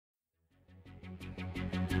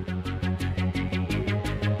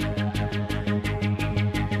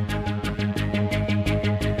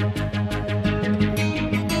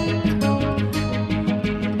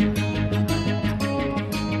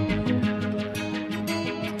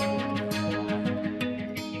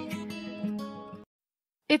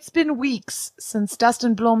It's been weeks since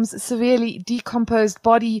Dustin Blom's severely decomposed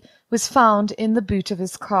body was found in the boot of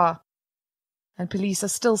his car. And police are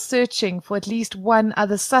still searching for at least one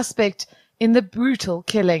other suspect in the brutal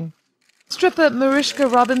killing. Stripper Mariska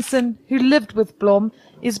Robinson, who lived with Blom,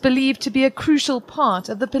 is believed to be a crucial part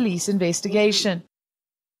of the police investigation.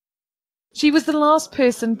 She was the last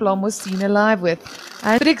person Blom was seen alive with,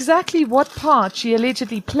 but exactly what part she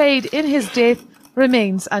allegedly played in his death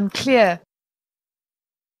remains unclear.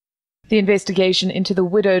 The investigation into the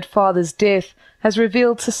widowed father's death has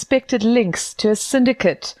revealed suspected links to a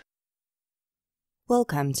syndicate.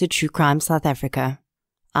 Welcome to True Crime South Africa.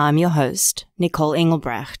 I'm your host, Nicole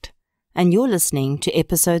Engelbrecht, and you're listening to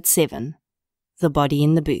Episode 7, The Body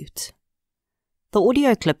in the Boot. The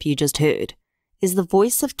audio clip you just heard is the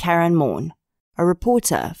voice of Karen Morn, a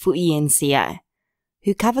reporter for ENCA,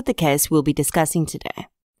 who covered the case we'll be discussing today.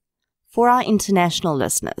 For our international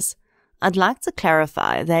listeners, I'd like to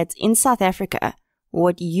clarify that in South Africa,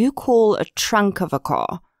 what you call a trunk of a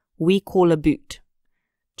car, we call a boot.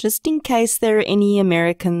 Just in case there are any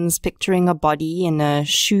Americans picturing a body in a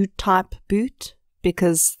shoe-type boot,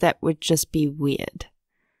 because that would just be weird.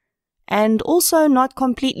 And also not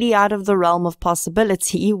completely out of the realm of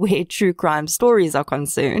possibility where true crime stories are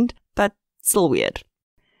concerned, but still weird.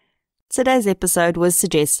 Today's episode was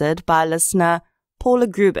suggested by listener Paula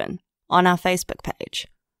Gruben on our Facebook page.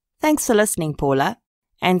 Thanks for listening, Paula,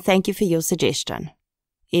 and thank you for your suggestion.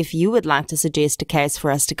 If you would like to suggest a case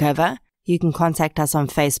for us to cover, you can contact us on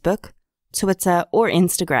Facebook, Twitter, or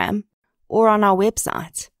Instagram, or on our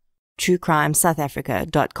website,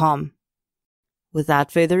 truecrimesouthafrica.com.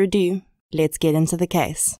 Without further ado, let's get into the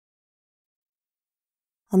case.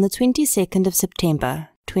 On the 22nd of September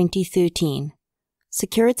 2013,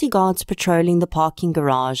 security guards patrolling the parking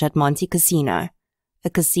garage at Monte Casino, a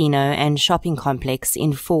casino and shopping complex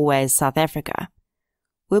in Fourways, South Africa,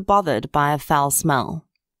 were bothered by a foul smell.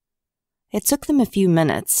 It took them a few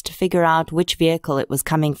minutes to figure out which vehicle it was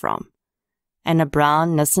coming from, and a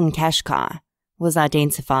brown Nissan Qashqai was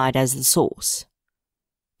identified as the source.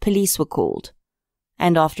 Police were called,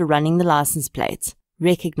 and after running the license plate,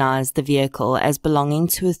 recognized the vehicle as belonging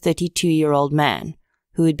to a 32-year-old man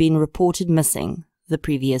who had been reported missing the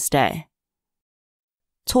previous day.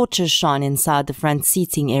 Torches shone inside the front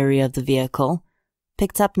seating area of the vehicle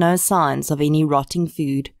picked up no signs of any rotting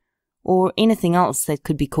food or anything else that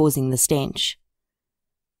could be causing the stench.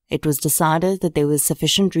 It was decided that there was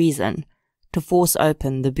sufficient reason to force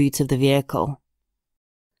open the boot of the vehicle.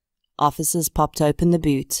 Officers popped open the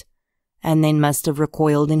boot and then must have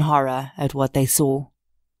recoiled in horror at what they saw.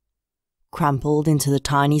 Crumpled into the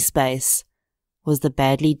tiny space was the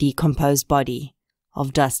badly decomposed body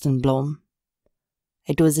of Dustin Blom.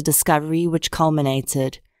 It was a discovery which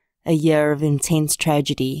culminated a year of intense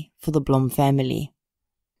tragedy for the Blom family.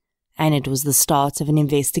 And it was the start of an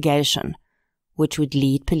investigation which would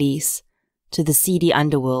lead police to the seedy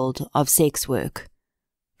underworld of sex work,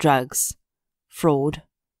 drugs, fraud,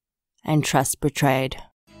 and trust betrayed.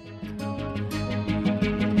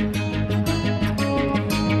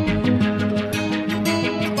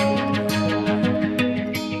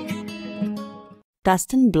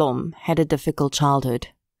 Dustin Blom had a difficult childhood.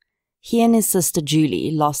 He and his sister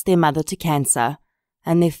Julie lost their mother to cancer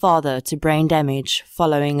and their father to brain damage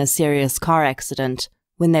following a serious car accident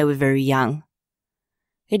when they were very young.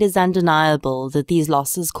 It is undeniable that these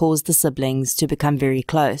losses caused the siblings to become very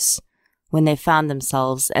close when they found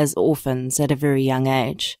themselves as orphans at a very young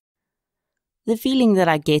age. The feeling that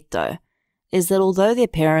I get, though, is that although their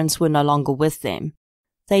parents were no longer with them,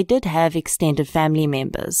 they did have extended family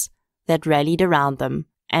members that rallied around them,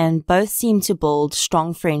 and both seemed to build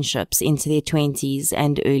strong friendships into their 20s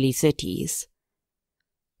and early 30s.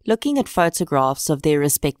 Looking at photographs of their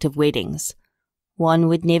respective weddings, one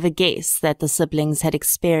would never guess that the siblings had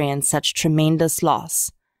experienced such tremendous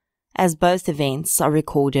loss, as both events are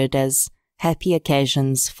recorded as happy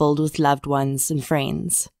occasions filled with loved ones and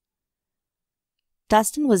friends.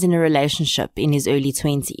 Dustin was in a relationship in his early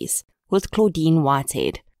 20s with Claudine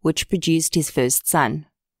Whitehead, which produced his first son.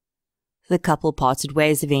 The couple parted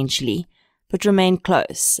ways eventually, but remained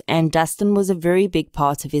close, and Dustin was a very big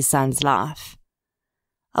part of his son's life.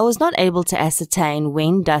 I was not able to ascertain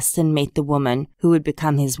when Dustin met the woman who would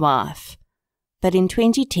become his wife, but in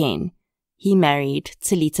 2010, he married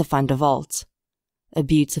Talita van der Walt, a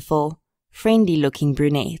beautiful, friendly-looking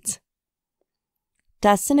brunette.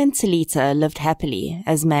 Dustin and Talita lived happily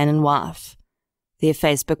as man and wife, their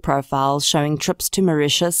Facebook profiles showing trips to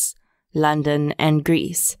Mauritius, London, and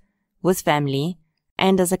Greece, with family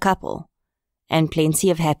and as a couple, and plenty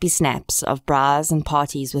of happy snaps of bras and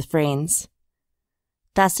parties with friends.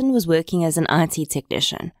 Dustin was working as an IT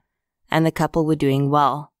technician, and the couple were doing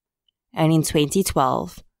well. And in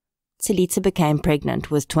 2012, Talita became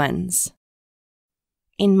pregnant with twins.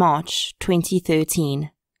 In March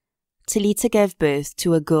 2013, Talita gave birth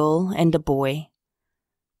to a girl and a boy.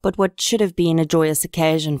 But what should have been a joyous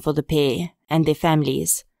occasion for the pair and their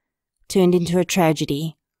families turned into a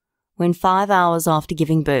tragedy when 5 hours after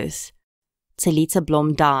giving birth, Talita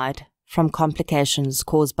Blom died from complications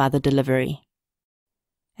caused by the delivery.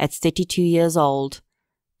 At 32 years old,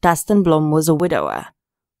 Dustin Blom was a widower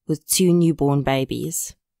with 2 newborn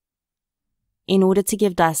babies. In order to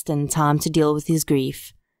give Dustin time to deal with his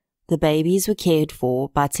grief, the babies were cared for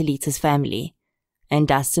by Talita's family, and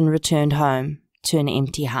Dustin returned home to an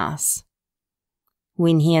empty house.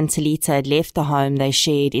 When he and Talita had left the home they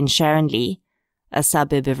shared in Sharonlee, a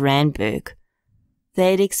suburb of Randburg,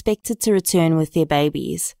 they had expected to return with their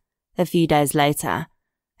babies a few days later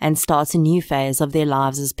and start a new phase of their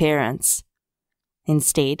lives as parents.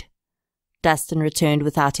 Instead, Dustin returned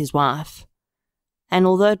without his wife, and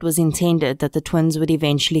although it was intended that the twins would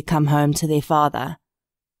eventually come home to their father,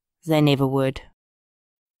 they never would.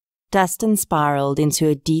 Dustin spiraled into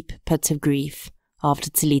a deep pit of grief after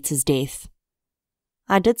Talita's death.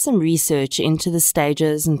 I did some research into the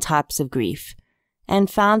stages and types of grief and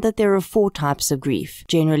found that there are 4 types of grief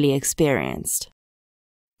generally experienced.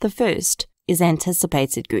 The first is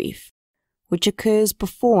anticipated grief, which occurs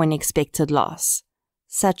before an expected loss,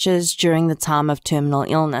 such as during the time of terminal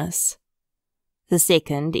illness. The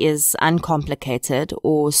second is uncomplicated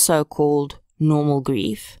or so-called normal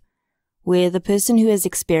grief, where the person who has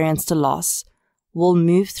experienced a loss will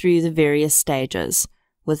move through the various stages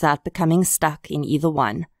without becoming stuck in either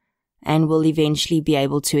one and will eventually be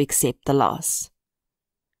able to accept the loss.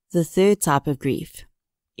 The third type of grief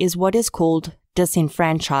is what is called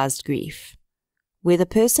disenfranchised grief, where the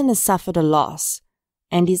person has suffered a loss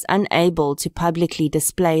and is unable to publicly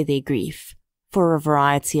display their grief for a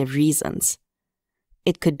variety of reasons.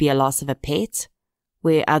 It could be a loss of a pet,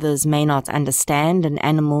 where others may not understand an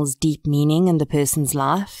animal's deep meaning in the person's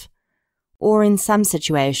life, or in some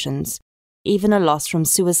situations, even a loss from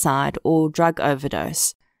suicide or drug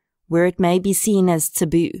overdose, where it may be seen as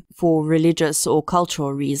taboo for religious or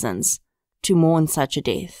cultural reasons to mourn such a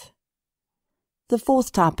death. The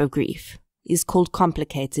fourth type of grief is called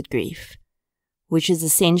complicated grief, which is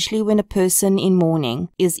essentially when a person in mourning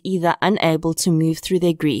is either unable to move through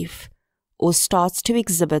their grief or starts to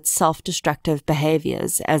exhibit self-destructive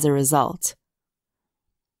behaviors as a result.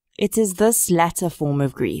 It is this latter form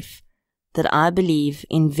of grief that I believe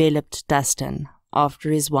enveloped Dustin after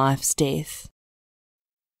his wife's death.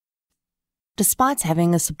 Despite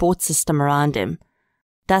having a support system around him,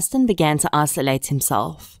 Dustin began to isolate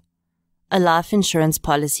himself. A life insurance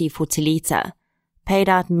policy for Talita paid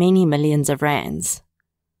out many millions of rands.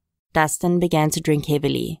 Dustin began to drink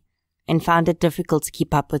heavily and found it difficult to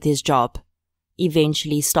keep up with his job,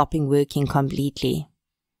 eventually stopping working completely.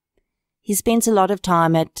 He spent a lot of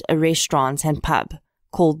time at a restaurant and pub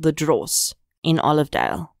called The Dross in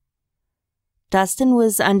Olivedale. Dustin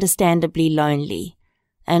was understandably lonely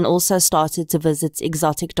and also started to visit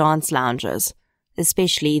exotic dance lounges,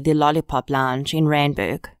 especially the Lollipop Lounge in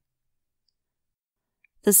Randburg.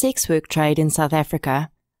 The sex work trade in South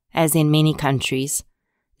Africa, as in many countries,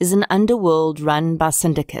 is an underworld run by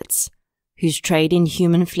syndicates whose trade in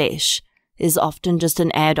human flesh is often just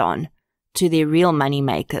an add-on to their real money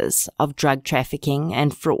makers of drug trafficking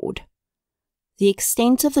and fraud. The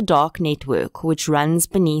extent of the dark network which runs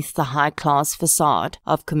beneath the high-class facade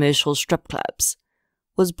of commercial strip clubs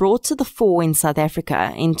was brought to the fore in South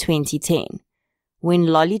Africa in 2010, when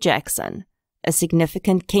Lolly Jackson, a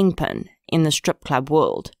significant kingpin in the strip club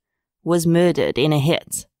world, was murdered in a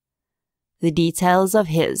hit. The details of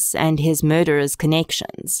his and his murderer's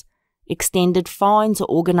connections extended far into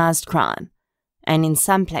organized crime, and in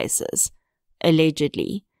some places,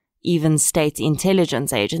 allegedly, even state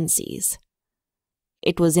intelligence agencies.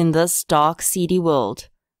 It was in this dark, seedy world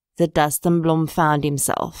that Dustin Blom found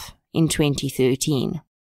himself in 2013.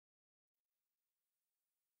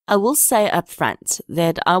 I will say up front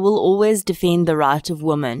that I will always defend the right of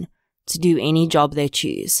women to do any job they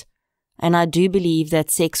choose, and I do believe that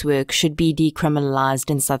sex work should be decriminalized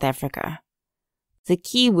in South Africa. The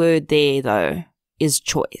key word there, though, is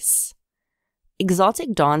choice.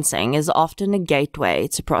 Exotic dancing is often a gateway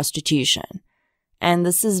to prostitution, and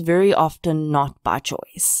this is very often not by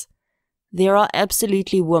choice. There are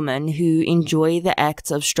absolutely women who enjoy the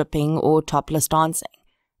act of stripping or topless dancing,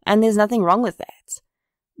 and there's nothing wrong with that.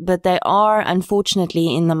 But they are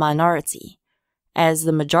unfortunately in the minority, as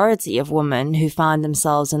the majority of women who find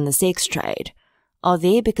themselves in the sex trade are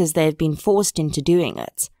there because they have been forced into doing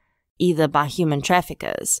it, either by human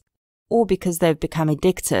traffickers or because they've become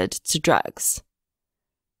addicted to drugs.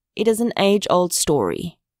 It is an age-old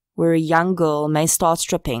story where a young girl may start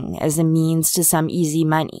stripping as a means to some easy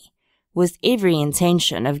money, with every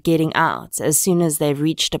intention of getting out as soon as they've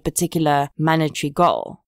reached a particular monetary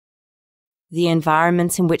goal. The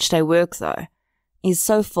environment in which they work, though, is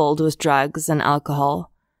so filled with drugs and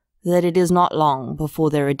alcohol that it is not long before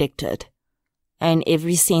they're addicted, and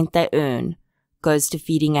every cent they earn goes to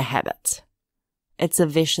feeding a habit. It's a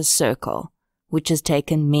vicious circle, which has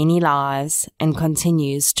taken many lives and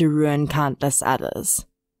continues to ruin countless others.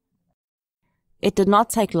 It did not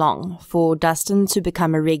take long for Dustin to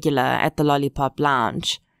become a regular at the Lollipop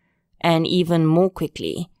Lounge, and even more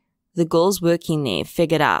quickly, the girls working there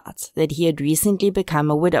figured out that he had recently become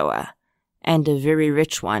a widower, and a very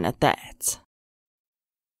rich one at that.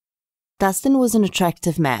 Dustin was an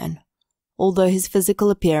attractive man, although his physical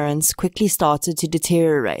appearance quickly started to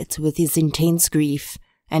deteriorate with his intense grief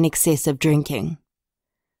and excessive drinking.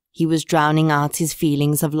 He was drowning out his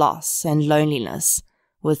feelings of loss and loneliness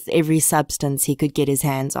with every substance he could get his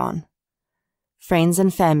hands on. Friends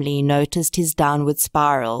and family noticed his downward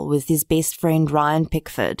spiral, with his best friend Ryan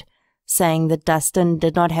Pickford saying that Dustin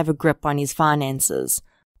did not have a grip on his finances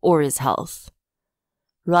or his health.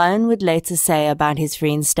 Ryan would later say about his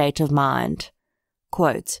friend's state of mind,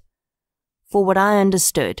 quote, "For what I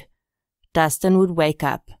understood, Dustin would wake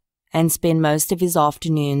up and spend most of his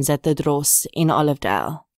afternoons at the Dros in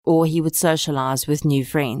Olivedale, or he would socialize with new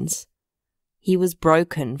friends. He was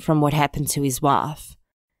broken from what happened to his wife.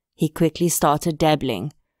 He quickly started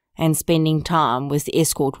dabbling and spending time with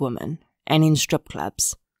escort women and in strip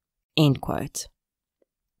clubs." End quote.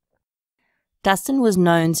 Dustin was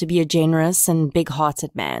known to be a generous and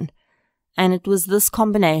big-hearted man, and it was this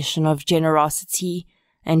combination of generosity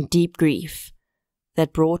and deep grief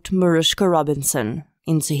that brought Mariska Robinson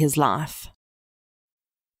into his life.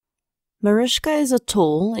 Mariska is a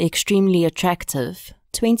tall, extremely attractive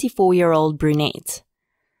 24-year-old brunette,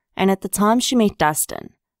 and at the time she met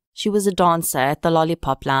Dustin, she was a dancer at the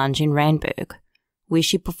Lollipop Lounge in Randburg, where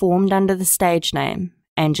she performed under the stage name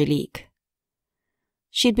Angelique.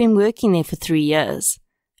 She'd been working there for 3 years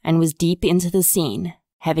and was deep into the scene,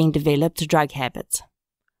 having developed a drug habit.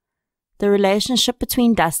 The relationship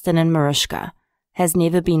between Dustin and Mariska has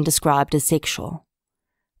never been described as sexual.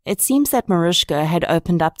 It seems that Mariska had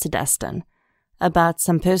opened up to Dustin about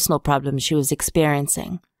some personal problems she was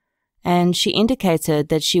experiencing, and she indicated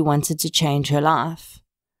that she wanted to change her life.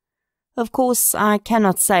 Of course, I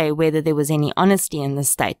cannot say whether there was any honesty in this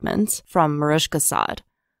statement from Mariska's side,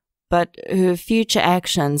 but her future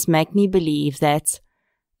actions make me believe that,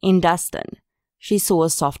 in Dustin, she saw a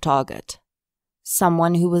soft target,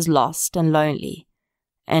 someone who was lost and lonely,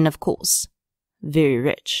 and of course, very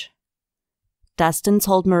rich. Dustin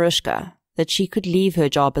told Mariska that she could leave her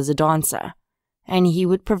job as a dancer, and he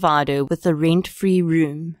would provide her with a rent-free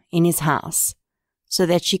room in his house so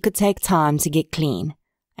that she could take time to get clean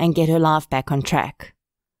and get her life back on track.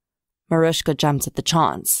 Mariska jumped at the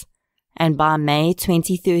chance, and by May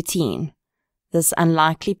 2013, this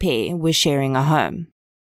unlikely pair was sharing a home.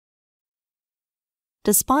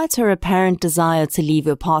 Despite her apparent desire to leave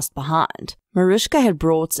her past behind, Mariska had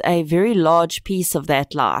brought a very large piece of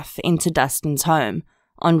that life into Dustin's home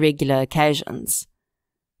on regular occasions.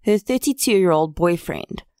 Her 32-year-old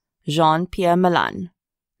boyfriend, Jean-Pierre Milan,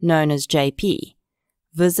 known as JP,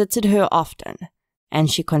 visited her often, and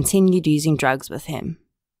she continued using drugs with him.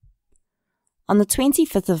 On the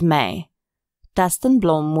 25th of May, Dustin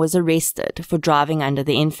Blom was arrested for driving under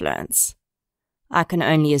the influence. I can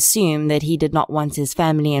only assume that he did not want his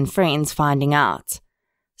family and friends finding out.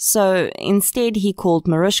 So instead he called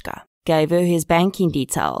Mariska, gave her his banking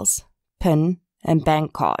details, PIN and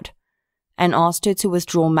bank card, and asked her to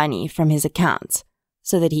withdraw money from his account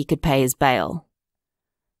so that he could pay his bail.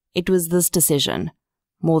 It was this decision,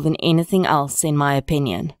 more than anything else in my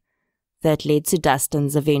opinion, that led to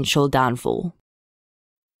Dustin's eventual downfall.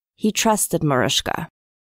 He trusted Mariska,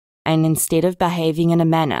 and instead of behaving in a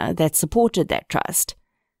manner that supported that trust,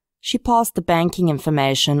 she passed the banking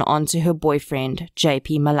information on to her boyfriend,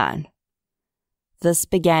 JP Milan. This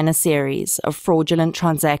began a series of fraudulent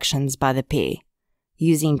transactions by the pair,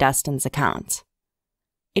 using Dustin's account.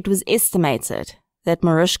 It was estimated that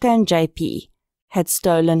Mariska and JP had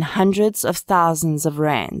stolen hundreds of thousands of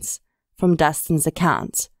rands from Dustin's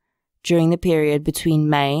account during the period between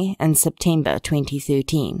May and September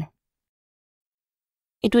 2013.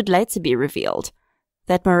 It would later be revealed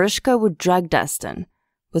that Mariska would drug Dustin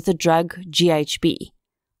with the drug GHB,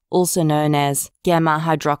 also known as gamma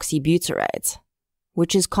hydroxybutyrate,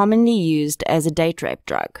 which is commonly used as a date rape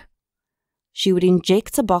drug. She would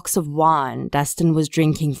inject a box of wine Dustin was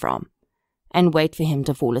drinking from and wait for him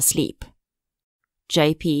to fall asleep.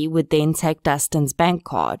 JP would then take Dustin's bank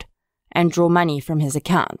card and draw money from his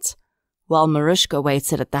account, while Mariska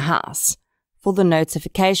waited at the house for the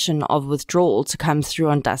notification of withdrawal to come through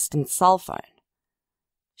on Dustin's cell phone.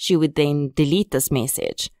 She would then delete this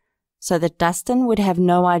message so that Dustin would have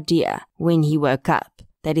no idea when he woke up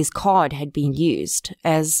that his card had been used,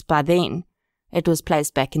 as by then it was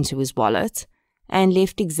placed back into his wallet and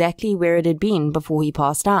left exactly where it had been before he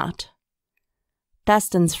passed out.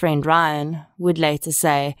 Dustin's friend Ryan would later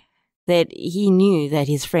say that he knew that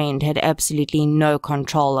his friend had absolutely no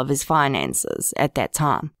control of his finances at that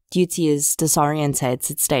time due to his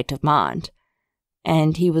disorientated state of mind,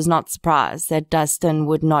 and he was not surprised that Dustin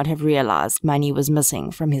would not have realized money was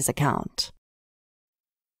missing from his account.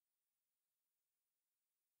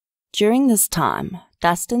 During this time,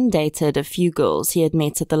 Dustin dated a few girls he had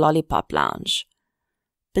met at the Lollipop Lounge,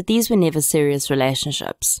 but these were never serious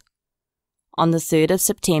relationships. On the 3rd of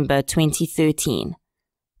September 2013,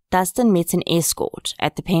 Dustin met an escort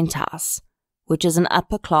at the Penthouse, which is an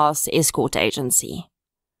upper-class escort agency.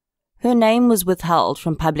 Her name was withheld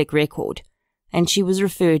from public record, and she was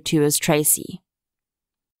referred to as Tracy.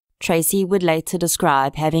 Tracy would later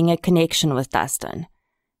describe having a connection with Dustin,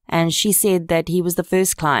 and she said that he was the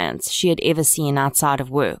first client she had ever seen outside of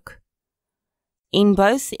work. In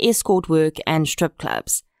both escort work and strip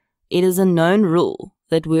clubs, it is a known rule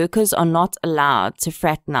that workers are not allowed to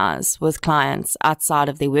fraternize with clients outside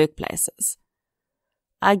of their workplaces.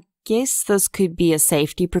 I guess this could be a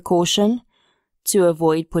safety precaution to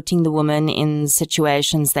avoid putting the woman in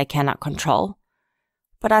situations they cannot control,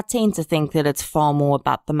 but I tend to think that it's far more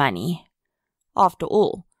about the money. After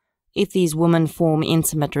all, if these women form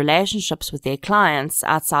intimate relationships with their clients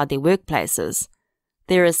outside their workplaces,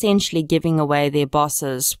 they're essentially giving away their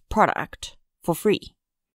boss's product for free.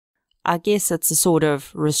 I guess it's a sort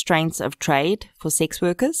of restraint of trade for sex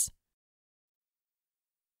workers.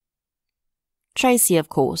 Tracy, of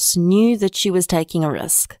course, knew that she was taking a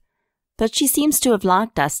risk, but she seems to have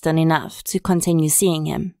liked Dustin enough to continue seeing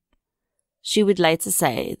him. She would later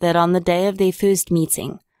say that on the day of their first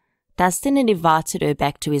meeting, Dustin had invited her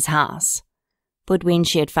back to his house, but when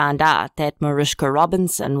she had found out that Mariska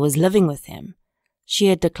Robinson was living with him, she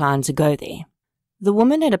had declined to go there. The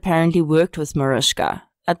woman had apparently worked with Mariska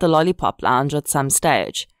at the Lollipop Lounge at some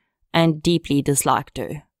stage and deeply disliked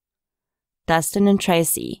her. Dustin and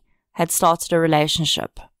Tracy had started a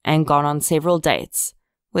relationship and gone on several dates,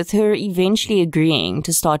 with her eventually agreeing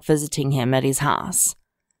to start visiting him at his house.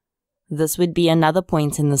 This would be another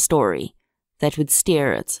point in the story that would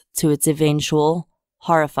steer it to its eventual,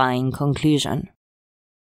 horrifying conclusion.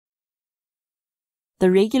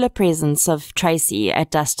 The regular presence of Tracy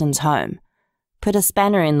at Dustin's home put a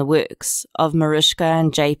spanner in the works of Mariska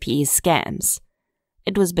and JP's scams.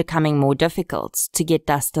 It was becoming more difficult to get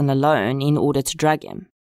Dustin alone in order to drug him.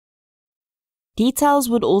 Details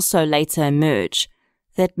would also later emerge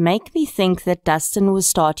that make me think that Dustin was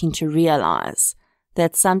starting to realize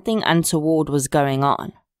that something untoward was going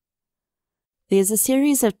on. There's a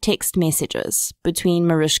series of text messages between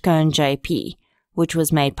Mariska and JP, which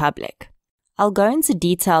was made public. I'll go into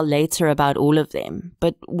detail later about all of them,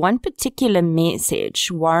 but one particular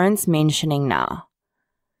message warrants mentioning now.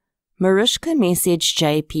 Mariska messaged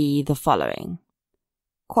JP the following,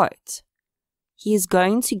 quote, "He is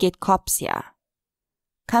going to get cops here.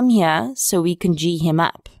 Come here so we can G him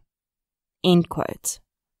up." End quote.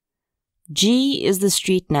 G is the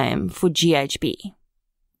street name for GHB.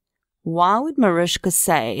 Why would Mariska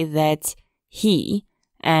say that he,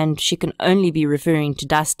 and she can only be referring to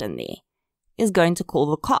Dustin there, is going to call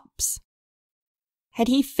the cops? Had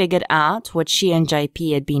he figured out what she and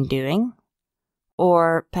JP had been doing?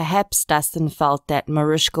 Or perhaps Dustin felt that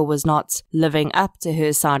Mariska was not living up to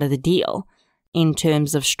her side of the deal in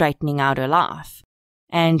terms of straightening out her life,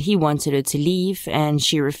 and he wanted her to leave and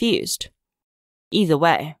she refused. Either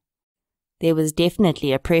way, there was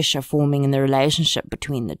definitely a pressure forming in the relationship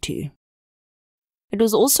between the two. It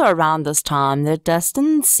was also around this time that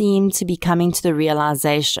Dustin seemed to be coming to the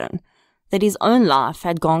realization that his own life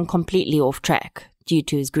had gone completely off track due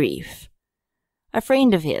to his grief. A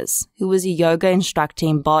friend of his, who was a yoga instructor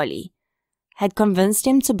in Bali, had convinced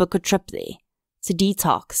him to book a trip there to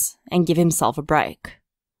detox and give himself a break.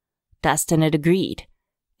 Dustin had agreed,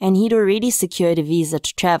 and he'd already secured a visa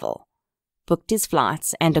to travel, booked his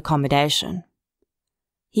flights and accommodation.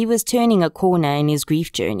 He was turning a corner in his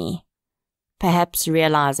grief journey, perhaps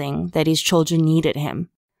realizing that his children needed him,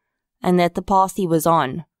 and that the path he was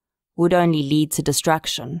on would only lead to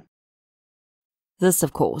destruction. This,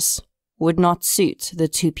 of course, would not suit the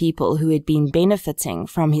two people who had been benefiting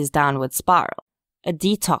from his downward spiral. A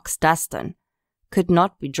detox Dustin could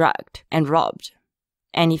not be drugged and robbed,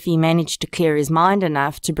 and if he managed to clear his mind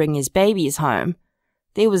enough to bring his babies home,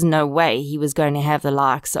 there was no way he was going to have the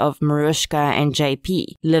likes of Marushka and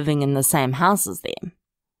JP living in the same house as them.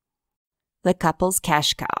 The couple's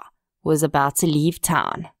cash cow was about to leave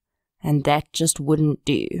town, and that just wouldn't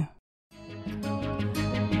do.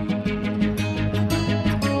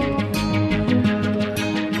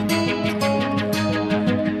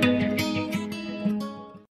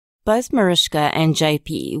 Both Marushka and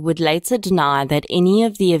JP would later deny that any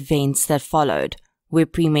of the events that followed were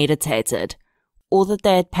premeditated, or that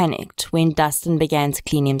they had panicked when Dustin began to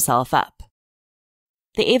clean himself up.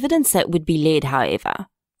 The evidence that would be led, however,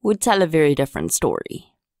 would tell a very different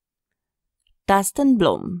story. Dustin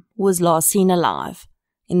Blom was last seen alive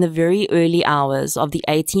in the very early hours of the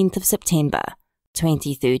 18th of September,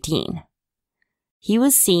 2013. He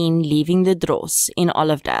was seen leaving the Dros in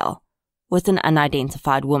Olivedale with an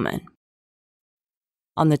unidentified woman.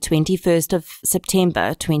 On the 21st of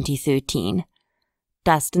September 2013,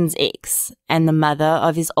 Dustin's ex and the mother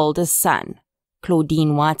of his oldest son,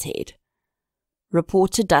 Claudine Whitehead,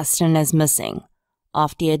 reported Dustin as missing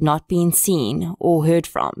after he had not been seen or heard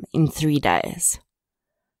from in 3 days.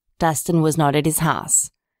 Dustin was not at his house,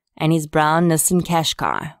 and his brown Nissan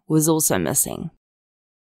Qashqai was also missing.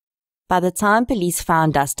 By the time police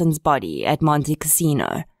found Dustin's body at Monte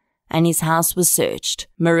Casino and his house was searched,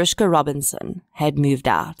 Marushka Robinson had moved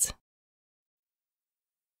out.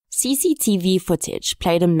 CCTV footage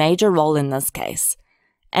played a major role in this case,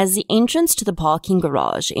 as the entrance to the parking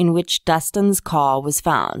garage in which Dustin's car was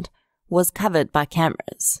found was covered by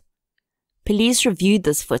cameras. Police reviewed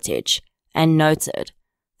this footage and noted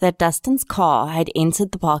that Dustin's car had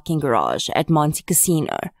entered the parking garage at Monte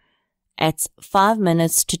Casino at 5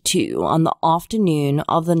 minutes to 2 on the afternoon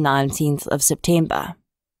of the 19th of September.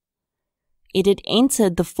 It had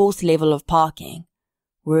entered the 4th level of parking,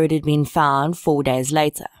 where it had been found 4 days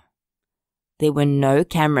later. There were no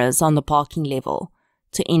cameras on the parking level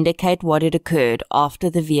to indicate what had occurred after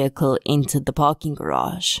the vehicle entered the parking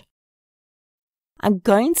garage. I'm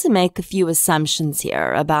going to make a few assumptions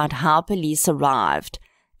here about how police arrived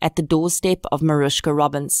at the doorstep of Marushka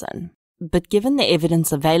Robinson, but given the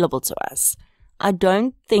evidence available to us, I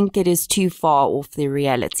don't think it is too far off the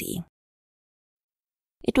reality.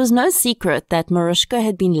 It was no secret that Marushka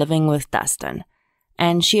had been living with Dustin,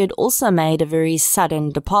 and she had also made a very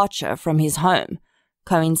sudden departure from his home,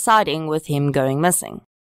 coinciding with him going missing.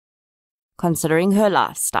 Considering her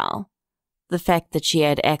lifestyle, the fact that she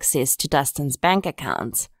had access to Dustin's bank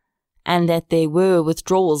accounts, and that there were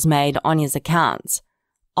withdrawals made on his accounts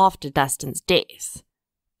after Dustin's death,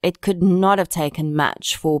 it could not have taken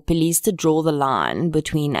much for police to draw the line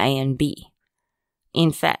between A and B.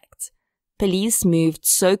 In fact, police moved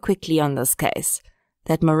so quickly on this case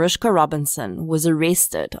that Marushka Robinson was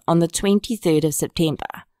arrested on the 23rd of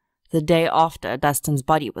September, the day after Dustin's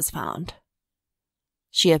body was found.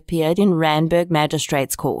 She appeared in Randburg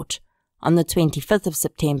Magistrates Court on the 25th of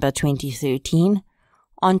September 2013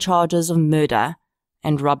 on charges of murder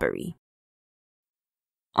and robbery.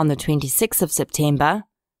 On the 26th of September,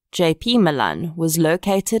 JP Milan was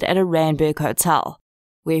located at a Randburg hotel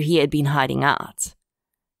where he had been hiding out.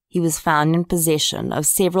 He was found in possession of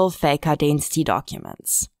several fake identity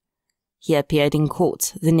documents. He appeared in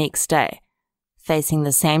court the next day, facing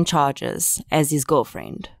the same charges as his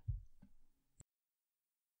girlfriend.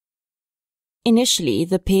 Initially,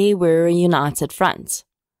 the pair were a united front.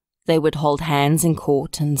 They would hold hands in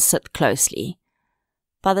court and sit closely.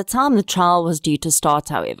 By the time the trial was due to start,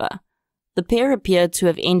 however, the pair appeared to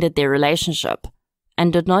have ended their relationship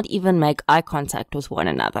and did not even make eye contact with one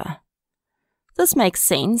another. This makes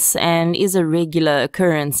sense and is a regular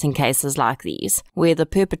occurrence in cases like these, where the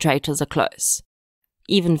perpetrators are close.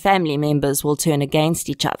 Even family members will turn against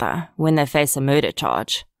each other when they face a murder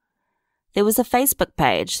charge. There was a Facebook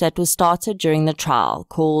page that was started during the trial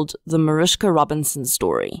called The Marushka Robinson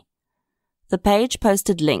Story. The page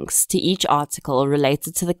posted links to each article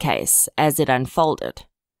related to the case as it unfolded.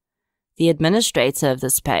 The administrator of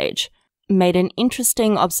this page made an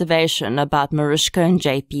interesting observation about Marushka and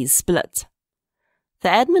JP's split. The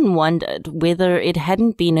admin wondered whether it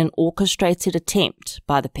hadn't been an orchestrated attempt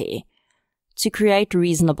by the pair to create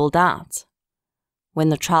reasonable doubt. When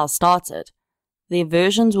the trial started, their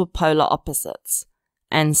versions were polar opposites,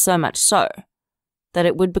 and so much so that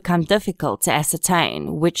it would become difficult to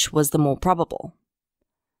ascertain which was the more probable.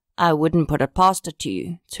 I wouldn't put it past the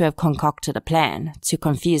two to have concocted a plan to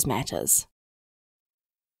confuse matters.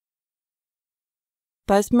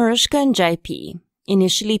 Both Marushka and JP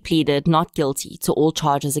initially pleaded not guilty to all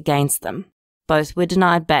charges against them. Both were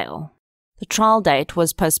denied bail. The trial date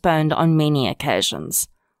was postponed on many occasions.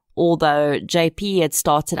 Although JP had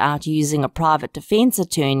started out using a private defense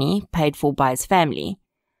attorney paid for by his family,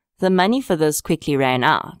 the money for this quickly ran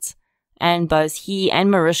out, and both he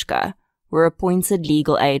and Mariska were appointed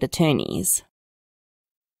legal aid attorneys.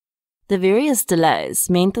 The various delays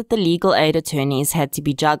meant that the legal aid attorneys had to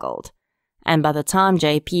be juggled, and by the time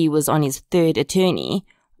JP was on his third attorney,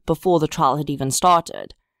 before the trial had even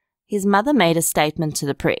started, his mother made a statement to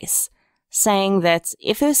the press, saying that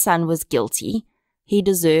if her son was guilty, he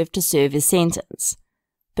deserved to serve his sentence,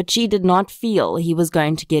 but she did not feel he was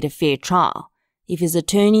going to get a fair trial if his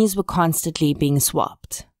attorneys were constantly being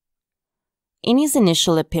swapped. In his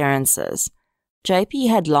initial appearances, JP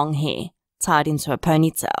had long hair tied into a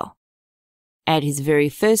ponytail. At his very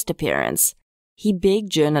first appearance, he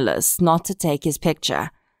begged journalists not to take his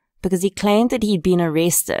picture because he claimed that he'd been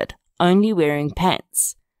arrested only wearing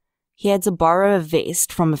pants. He had to borrow a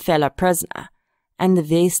vest from a fellow prisoner, and the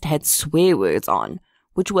vest had swear words on,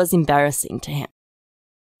 which was embarrassing to him.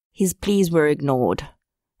 His pleas were ignored,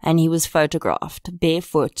 and he was photographed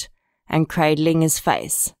barefoot and cradling his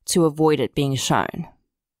face to avoid it being shown.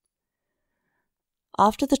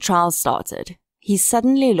 After the trial started, he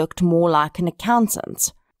suddenly looked more like an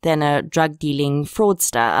accountant than a drug-dealing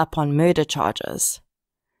fraudster up on murder charges.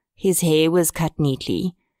 His hair was cut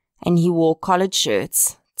neatly, and he wore collared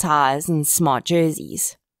shirts, ties, and smart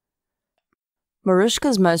jerseys.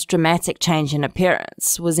 Mariska's most dramatic change in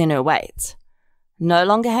appearance was in her weight. No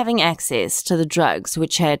longer having access to the drugs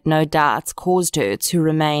which had no doubt caused her to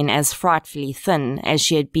remain as frightfully thin as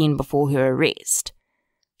she had been before her arrest,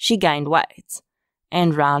 she gained weight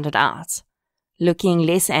and rounded out, looking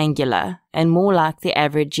less angular and more like the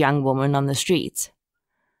average young woman on the street.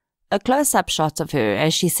 A close-up shot of her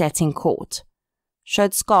as she sat in court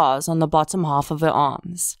showed scars on the bottom half of her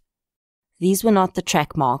arms. These were not the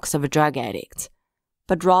track marks of a drug addict,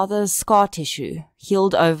 but rather scar tissue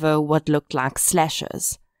healed over what looked like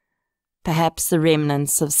slashes, perhaps the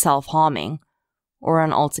remnants of self-harming or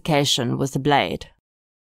an altercation with a blade.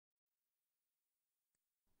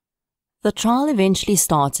 The trial eventually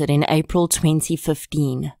started in April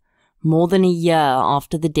 2015, more than a year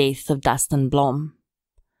after the death of Dustin Blom.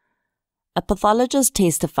 A pathologist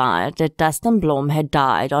testified that Dustin Blom had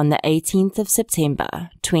died on the 18th of September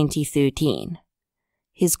 2013.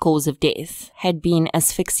 His cause of death had been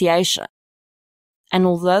asphyxiation, and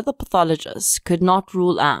although the pathologist could not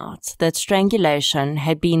rule out that strangulation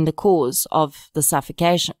had been the cause of the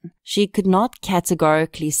suffocation, she could not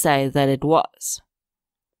categorically say that it was.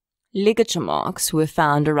 Ligature marks were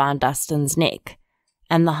found around Dustin's neck,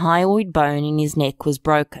 and the hyoid bone in his neck was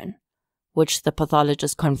broken, which the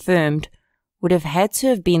pathologist confirmed would have had to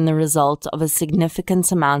have been the result of a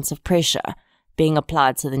significant amount of pressure being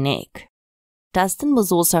applied to the neck. Dustin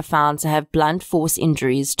was also found to have blunt force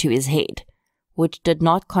injuries to his head, which did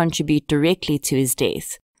not contribute directly to his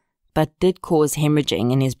death, but did cause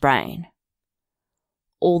hemorrhaging in his brain.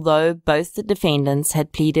 Although both the defendants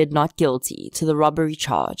had pleaded not guilty to the robbery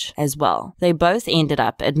charge as well, they both ended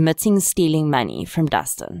up admitting stealing money from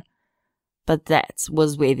Dustin, but that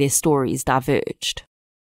was where their stories diverged.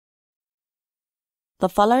 The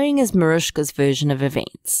following is Mariska's version of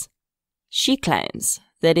events. She claims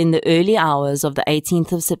that in the early hours of the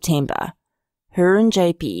 18th of September, her and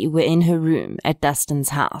JP were in her room at Dustin's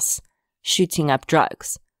house, shooting up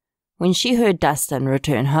drugs, when she heard Dustin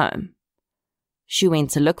return home. She went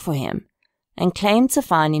to look for him and claimed to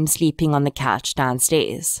find him sleeping on the couch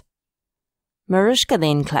downstairs. Mariska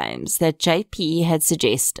then claims that JP had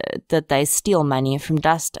suggested that they steal money from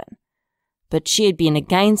Dustin, but she had been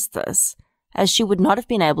against this as she would not have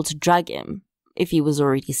been able to drug him if he was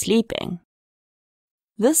already sleeping.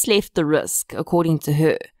 This left the risk, according to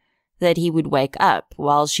her, that he would wake up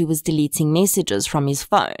while she was deleting messages from his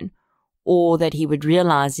phone, or that he would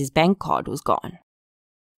realize his bank card was gone.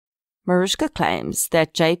 Mariska claims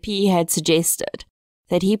that JP had suggested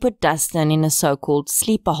that he put Dustin in a so-called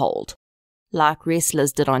sleeper hold, like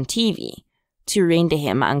wrestlers did on TV, to render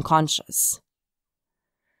him unconscious.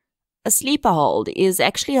 A sleeper hold is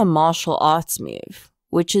actually a martial arts move,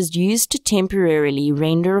 which is used to temporarily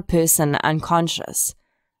render a person unconscious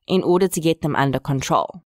in order to get them under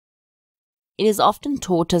control. It is often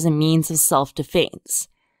taught as a means of self-defense,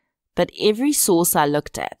 but every source I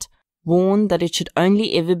looked at warned that it should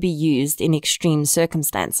only ever be used in extreme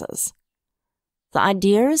circumstances. The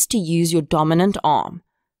idea is to use your dominant arm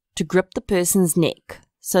to grip the person's neck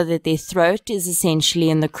so that their throat is essentially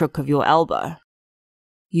in the crook of your elbow.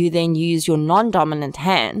 You then use your non-dominant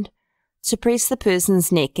hand to press the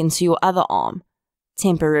person's neck into your other arm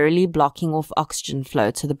temporarily blocking off oxygen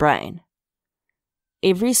flow to the brain.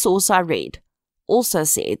 Every source I read also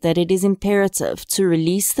said that it is imperative to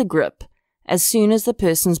release the grip as soon as the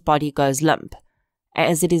person's body goes limp,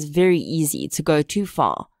 as it is very easy to go too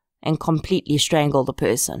far and completely strangle the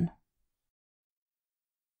person.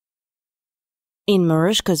 In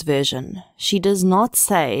Mariuszka's version, she does not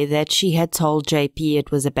say that she had told JP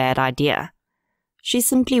it was a bad idea. She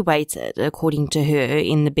simply waited, according to her,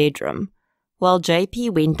 in the bedroom, while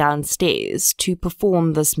JP went downstairs to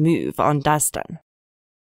perform this move on Dustin.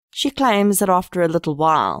 She claims that after a little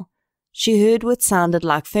while, she heard what sounded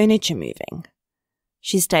like furniture moving.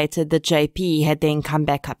 She stated that JP had then come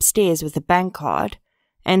back upstairs with a bank card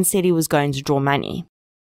and said he was going to draw money.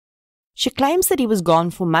 She claims that he was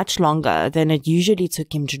gone for much longer than it usually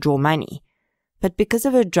took him to draw money, but because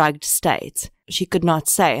of her drugged state, she could not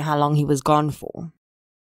say how long he was gone for.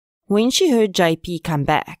 When she heard JP come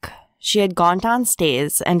back, she had gone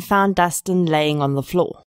downstairs and found Dustin laying on the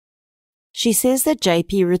floor. She says that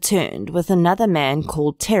JP returned with another man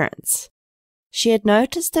called Terence. She had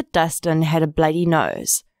noticed that Dustin had a bloody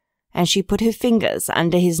nose, and she put her fingers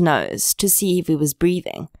under his nose to see if he was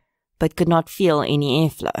breathing, but could not feel any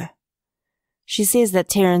airflow. She says that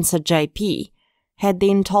Terence and JP had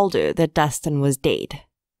then told her that Dustin was dead.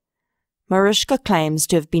 Mariuszka claims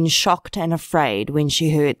to have been shocked and afraid when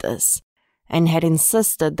she heard this, and had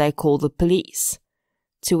insisted they call the police,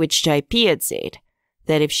 to which JP had said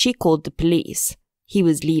that if she called the police, he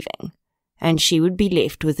was leaving, and she would be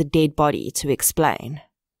left with a dead body to explain.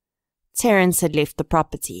 Terence had left the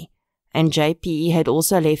property, and JP had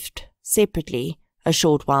also left separately a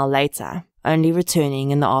short while later, only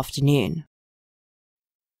returning in the afternoon.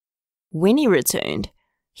 When he returned,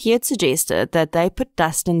 he had suggested that they put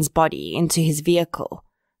Dustin's body into his vehicle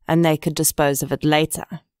and they could dispose of it later.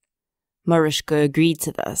 Mariuszka agreed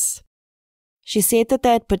to this. She said that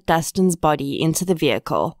they had put Dustin's body into the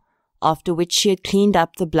vehicle, after which she had cleaned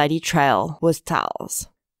up the bloody trail with towels.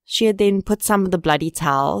 She had then put some of the bloody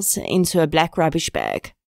towels into a black rubbish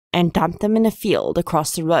bag and dumped them in a field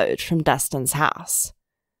across the road from Dustin's house.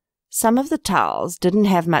 Some of the towels didn't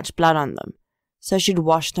have much blood on them, so she'd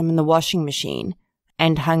washed them in the washing machine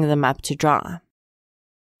and hung them up to dry.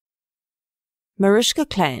 Mariuszka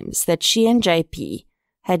claims that she and JP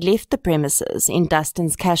had left the premises in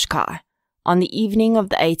Dustin's cash car on the evening of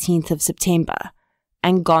the 18th of September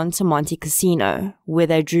and gone to Monte Casino, where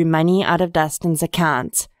they drew money out of Dustin's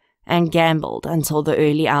account and gambled until the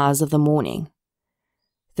early hours of the morning.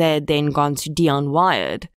 They had then gone to Dion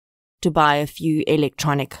Wired to buy a few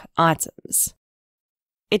electronic items.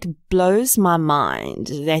 It blows my mind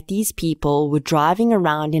that these people were driving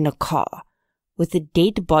around in a car with a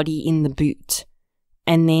dead body in the boot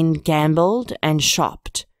and then gambled and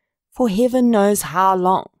shopped for heaven knows how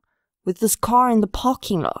long with this car in the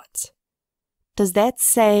parking lot. Does that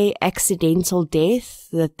say accidental death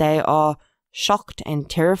that they are shocked and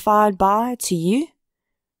terrified by to you?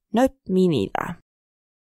 Nope, me neither.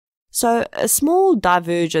 So, a small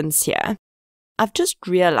divergence here. I've just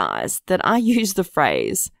realized that I use the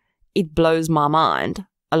phrase, "it blows my mind,"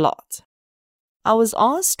 a lot. I was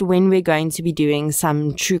asked when we're going to be doing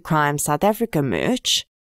some True Crime South Africa merch,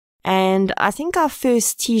 and I think our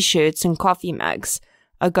first t-shirts and coffee mugs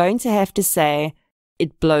are going to have to say,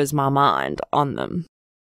 "it blows my mind" on them.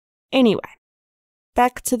 Anyway,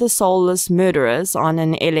 back to the soulless murderers on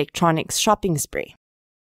an electronics shopping spree.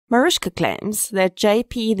 Mariuszka claims that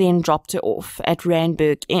JP then dropped her off at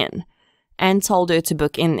Randburg Inn and told her to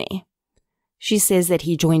book in there. She says that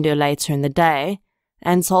he joined her later in the day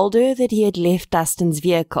and told her that he had left Dustin's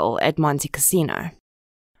vehicle at Monte Casino.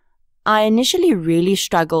 I initially really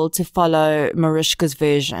struggled to follow Mariuszka's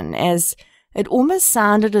version, as it almost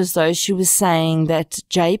sounded as though she was saying that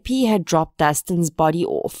JP had dropped Dustin's body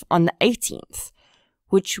off on the 18th,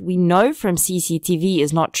 which we know from CCTV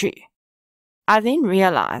is not true. I then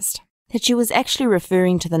realized that she was actually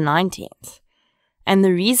referring to the 19th, and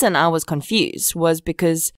the reason I was confused was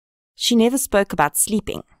because she never spoke about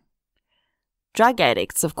sleeping. Drug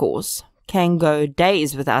addicts, of course, can go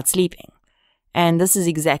days without sleeping, and this is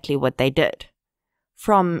exactly what they did.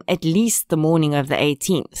 From at least the morning of the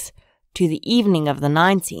 18th to the evening of the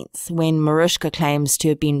 19th, when Mariuszka claims to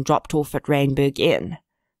have been dropped off at Randburg Inn,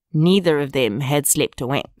 neither of them had slept a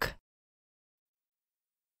wink.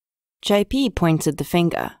 JP pointed the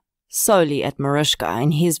finger solely at Mariuszka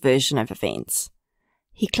in his version of events.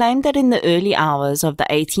 He claimed that in the early hours of the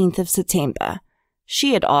 18th of September,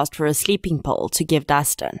 she had asked for a sleeping pill to give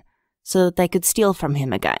Dustin so that they could steal from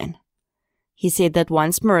him again. He said that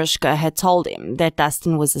once Mariuszka had told him that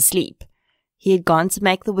Dustin was asleep, he had gone to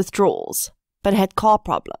make the withdrawals, but had car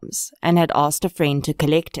problems and had asked a friend to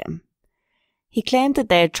collect him. He claimed that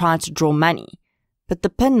they had tried to draw money, but the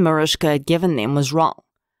PIN Mariuszka had given them was wrong,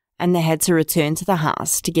 and they had to return to the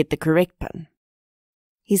house to get the correct PIN.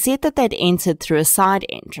 He said that they'd entered through a side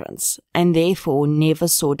entrance and therefore never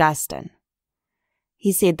saw Dustin.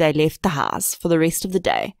 He said they left the house for the rest of the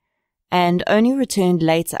day and only returned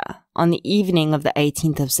later on the evening of the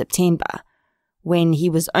 18th of September, when he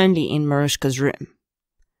was only in Mariuszka's room.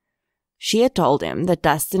 She had told him that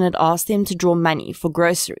Dustin had asked them to draw money for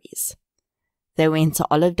groceries. They went to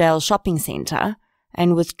Olivedale Shopping Centre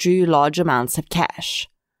and withdrew large amounts of cash.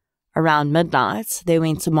 Around midnight, they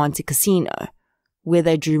went to Monte Casino, where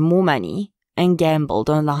they drew more money and gambled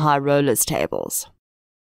on the high rollers tables.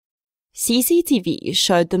 CCTV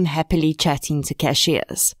showed them happily chatting to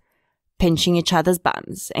cashiers, pinching each other's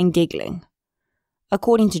bums and giggling.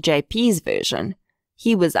 According to JP's version,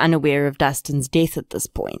 he was unaware of Dustin's death at this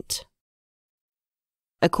point.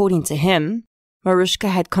 According to him, Mariuszka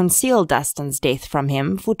had concealed Dustin's death from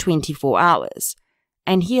him for 24 hours,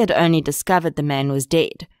 and he had only discovered the man was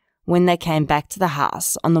dead when they came back to the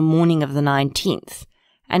house on the morning of the 19th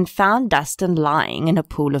and found Dustin lying in a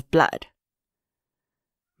pool of blood.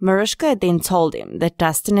 Mariuszka had then told him that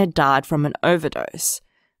Dustin had died from an overdose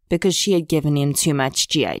because she had given him too much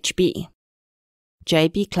GHB.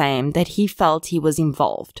 JP claimed that he felt he was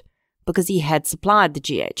involved because he had supplied the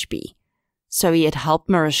GHB, so he had helped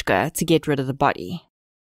Mariuszka to get rid of the body.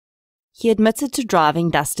 He admitted to driving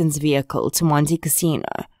Dustin's vehicle to Monte Casino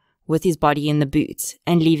with his body in the boot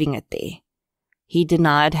and leaving it there. He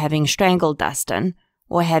denied having strangled Dustin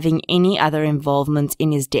or having any other involvement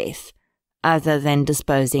in his death other than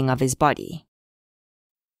disposing of his body.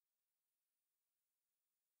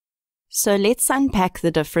 So let's unpack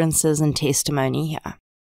the differences in testimony here.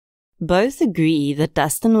 Both agree that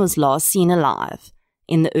Dustin was last seen alive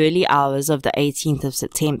in the early hours of the 18th of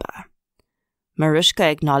September.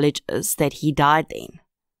 Mariuszka acknowledges that he died then,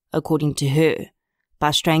 according to her,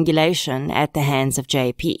 by strangulation at the hands of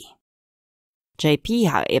JP. JP,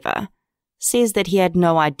 however, says that he had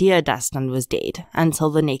no idea Dustin was dead until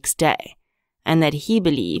the next day, and that he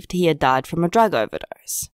believed he had died from a drug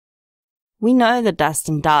overdose. We know that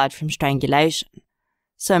Dustin died from strangulation,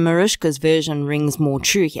 so Mariuszka's version rings more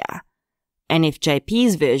true here, and if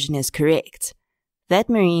JP's version is correct, that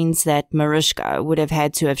means that Mariuszka would have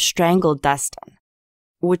had to have strangled Dustin,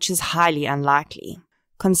 which is highly unlikely,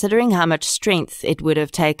 considering how much strength it would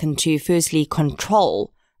have taken to firstly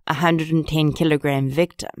control a 110-kilogram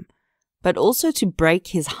victim, but also to break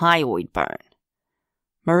his hyoid bone.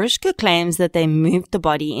 Mariuszka claims that they moved the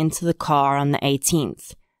body into the car on the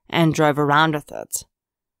 18th and drove around with it.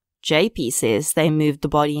 JP says they moved the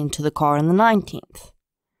body into the car on the 19th.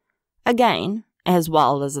 Again, as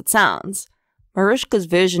wild as it sounds, Mariuszka's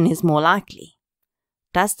version is more likely.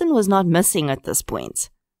 Dustin was not missing at this point,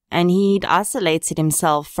 and he'd isolated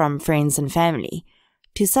himself from friends and family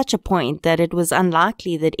to such a point that it was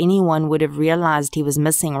unlikely that anyone would have realized he was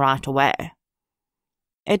missing right away.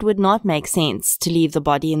 It would not make sense to leave the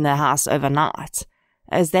body in the house overnight,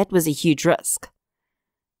 as that was a huge risk.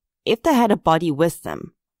 If they had a body with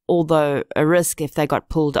them, although a risk if they got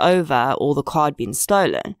pulled over or the car had been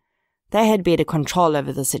stolen, they had better control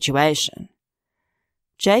over the situation.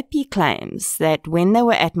 JP claims that when they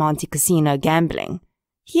were at Monte Casino gambling,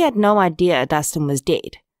 he had no idea Dustin was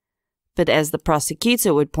dead. But as the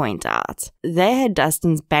prosecutor would point out, they had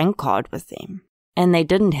Dustin's bank card with them, and they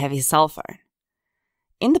didn't have his cell phone.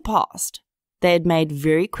 In the past, they had made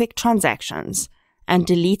very quick transactions and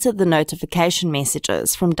deleted the notification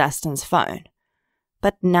messages from Dustin's phone.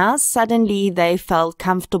 But now suddenly they felt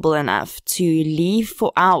comfortable enough to leave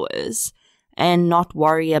for hours and not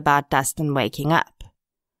worry about Dustin waking up.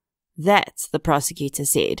 That, the prosecutor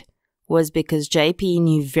said, was because JP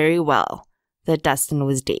knew very well that Dustin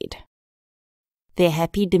was dead. Their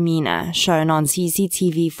happy demeanor shown on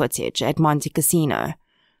CCTV footage at Monte Casino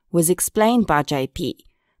was explained by JP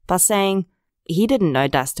by saying he didn't know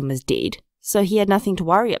Dustin was dead, so he had nothing to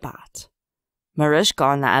worry about. Mariuszka,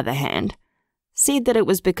 on the other hand, said that it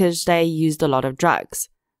was because they used a lot of drugs,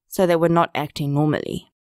 so they were not acting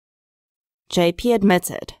normally. JP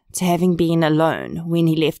admitted to having been alone when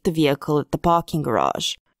he left the vehicle at the parking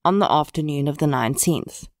garage on the afternoon of the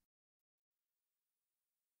 19th.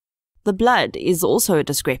 The blood is also a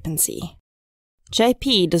discrepancy.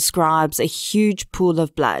 JP describes a huge pool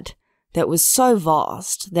of blood that was so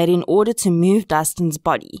vast that in order to move Dustin's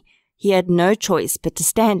body, he had no choice but to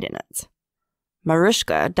stand in it.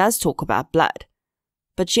 Mariuszka does talk about blood,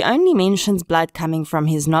 but she only mentions blood coming from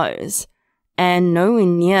his nose, and nowhere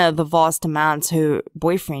near the vast amounts her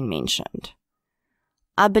boyfriend mentioned.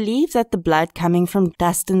 I believe that the blood coming from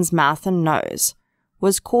Dustin's mouth and nose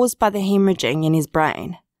was caused by the hemorrhaging in his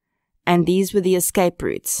brain, and these were the escape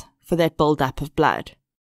routes for that build-up of blood.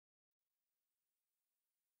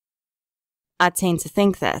 I tend to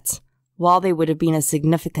think that, while there would have been a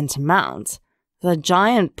significant amount, the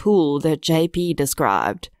giant pool that JP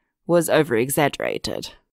described was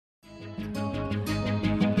over-exaggerated.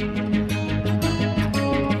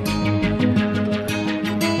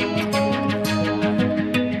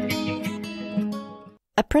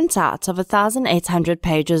 A printout of 1,800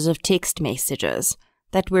 pages of text messages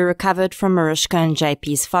that were recovered from Mariska and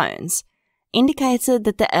JP's phones indicated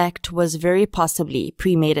that the act was very possibly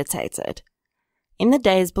premeditated. In the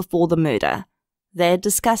days before the murder, they had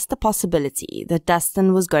discussed the possibility that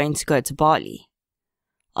Dustin was going to go to Bali.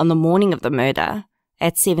 On the morning of the murder,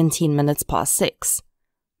 at 17 minutes past 6,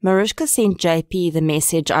 Mariska sent JP the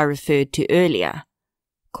message I referred to earlier.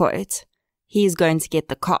 Quote, "He is going to get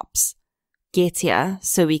the cops. Get here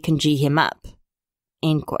so we can G him up."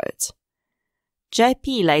 End quote.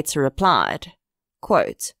 JP later replied,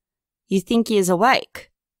 quote, "You think he is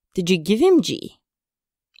awake? Did you give him G?"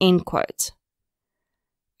 End quote.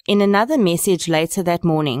 In another message later that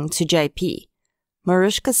morning to JP,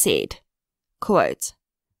 Mariska said, quote,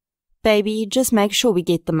 "Baby, just make sure we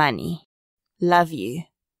get the money. Love you.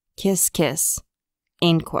 Kiss, kiss."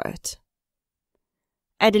 End quote.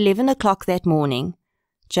 At 11 o'clock that morning,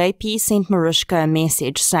 JP sent Mariska a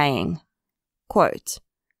message saying, quote,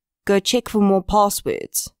 "Go check for more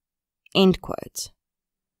passwords." End quote.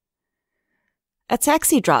 A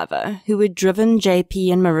taxi driver who had driven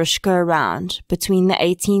JP and Mariska around between the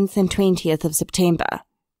 18th and 20th of September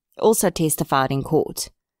also testified in court.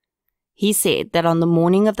 He said that on the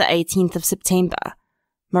morning of the 18th of September,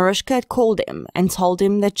 Mariska had called him and told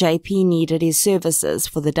him that JP needed his services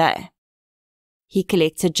for the day. He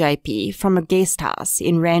collected JP from a guest house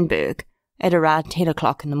in Randburg at around 10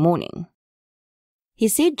 o'clock in the morning. He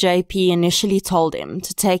said JP initially told him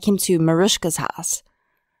to take him to Mariska's house,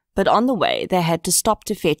 but on the way they had to stop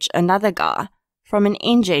to fetch another guy from an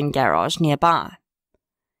engine garage nearby.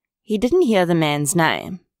 He didn't hear the man's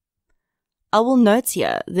name. I will note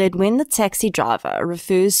here that when the taxi driver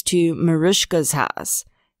refers to Mariska's house,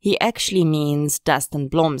 he actually means Dustin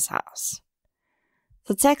Blom's house.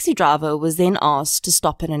 The taxi driver was then asked to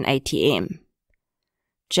stop at an ATM.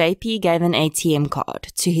 JP gave an ATM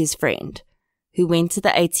card to his friend, who went to the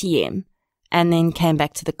ATM and then came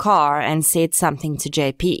back to the car and said something to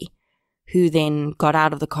JP, who then got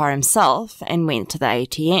out of the car himself and went to the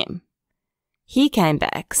ATM. He came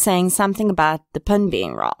back saying something about the PIN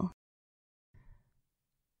being wrong.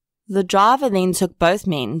 The driver then took both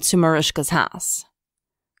men to Mariska's house.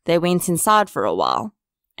 They went inside for a while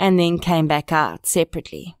and then came back out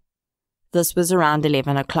separately. This was around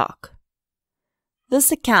 11 o'clock.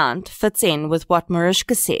 This account fits in with what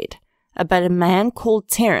Mariska said about a man called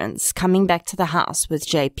Terence coming back to the house with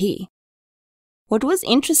JP. What was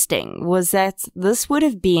interesting was that this would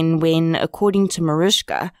have been when, according to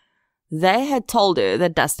Mariska, they had told her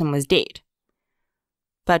that Dustin was dead.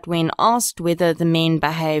 But when asked whether the men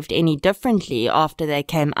behaved any differently after they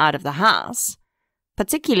came out of the house,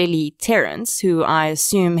 particularly Terence, who I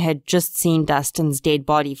assume had just seen Dustin's dead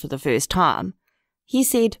body for the first time, he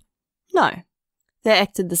said, no, they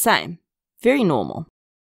acted the same, very normal.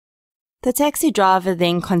 The taxi driver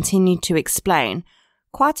then continued to explain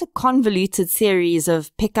quite a convoluted series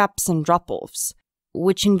of pickups and drop-offs,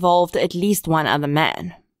 which involved at least one other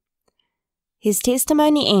man. His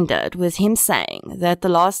testimony ended with him saying that the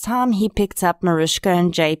last time he picked up Mariska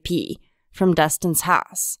and JP from Dustin's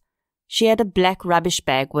house, she had a black rubbish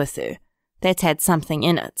bag with her that had something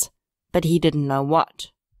in it, but he didn't know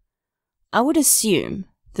what. I would assume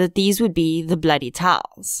that these would be the bloody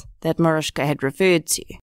towels that Mariska had referred to,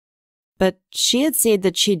 but she had said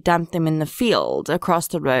that she'd dumped them in the field across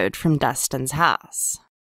the road from Dustin's house.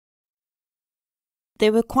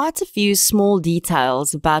 There were quite a few small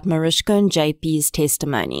details about Mariska and JP's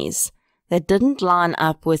testimonies that didn't line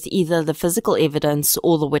up with either the physical evidence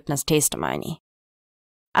or the witness testimony.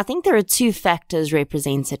 I think there are two factors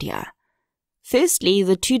represented here. Firstly,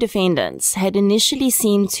 the two defendants had initially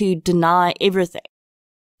seemed to deny everything,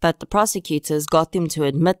 but the prosecutors got them to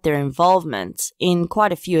admit their involvement in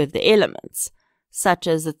quite a few of the elements, such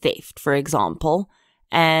as the theft, for example,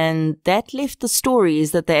 and that left the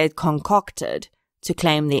stories that they had concocted to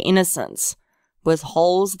claim their innocence, with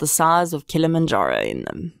holes the size of Kilimanjaro in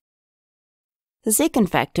them. The second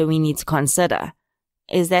factor we need to consider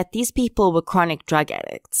is that these people were chronic drug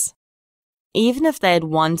addicts. Even if they had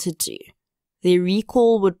wanted to, their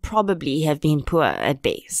recall would probably have been poor at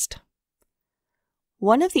best.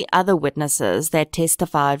 One of the other witnesses that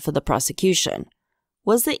testified for the prosecution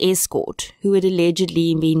was the escort who had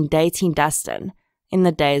allegedly been dating Dustin in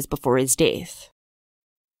the days before his death.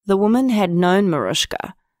 The woman had known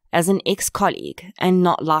Marushka as an ex-colleague and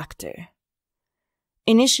not liked her.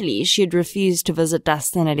 Initially, she had refused to visit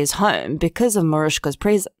Dustin at his home because of Marushka's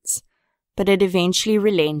presence, but had eventually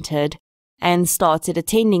relented and started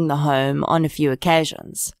attending the home on a few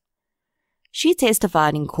occasions. She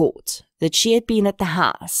testified in court that she had been at the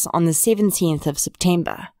house on the 17th of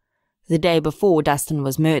September, the day before Dustin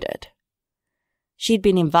was murdered. She'd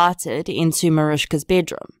been invited into Marushka's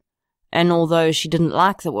bedroom, and although she didn't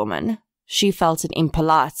like the woman, she felt it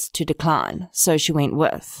impolite to decline, so she went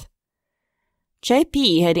with.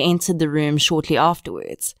 JP had entered the room shortly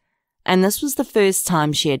afterwards, and this was the first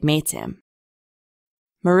time she had met him.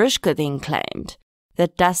 Marushka then claimed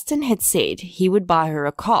that Dustin had said he would buy her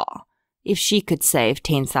a car if she could save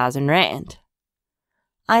 10,000 rand.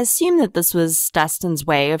 I assume that this was Dustin's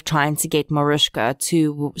way of trying to get Marushka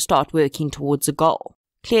to start working towards a goal.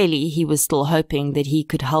 Clearly, he was still hoping that he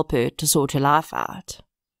could help her to sort her life out.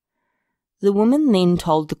 The woman then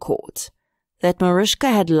told the court that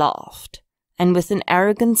Marushka had laughed, and with an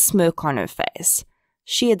arrogant smirk on her face,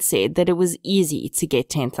 she had said that it was easy to get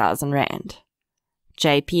 10,000 rand.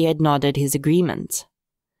 JP had nodded his agreement.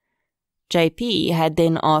 JP had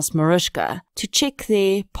then asked Marushka to check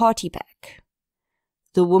their party pack.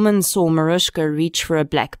 The woman saw Marushka reach for a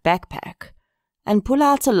black backpack and pull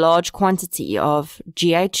out a large quantity of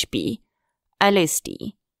GHB,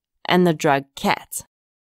 LSD, and the drug cat.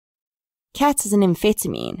 Cat is an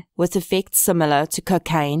amphetamine with effects similar to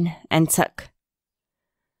cocaine and tic.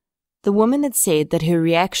 The woman had said that her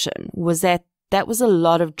reaction was that was a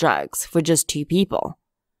lot of drugs for just 2 people.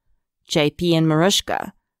 JP and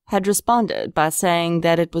Marushka had responded by saying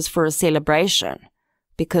that it was for a celebration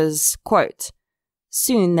because, quote,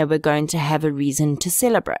 soon they were going to have a reason to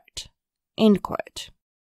celebrate, end quote.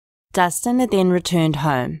 Dustin had then returned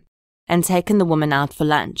home and taken the woman out for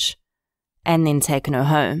lunch, and then taken her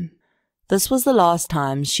home. This was the last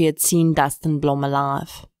time she had seen Dustin Blom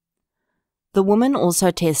alive. The woman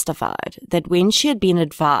also testified that when she had been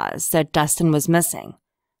advised that Dustin was missing,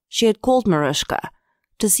 she had called Marushka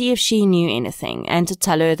to see if she knew anything and to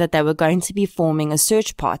tell her that they were going to be forming a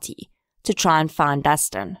search party to try and find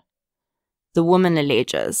Dustin. The woman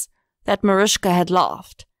alleges that Marushka had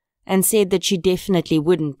laughed and said that she definitely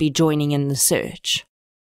wouldn't be joining in the search.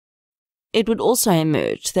 It would also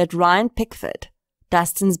emerge that Ryan Pickford,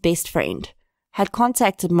 Dustin's best friend, had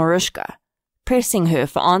contacted Marushka, pressing her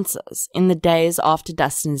for answers in the days after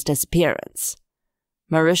Dustin's disappearance.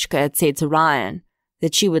 Marushka had said to Ryan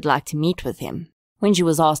that she would like to meet with him. When she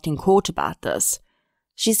was asked in court about this,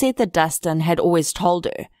 she said that Dustin had always told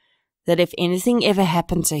her that if anything ever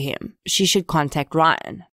happened to him, she should contact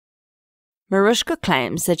Ryan. Marushka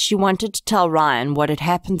claims that she wanted to tell Ryan what had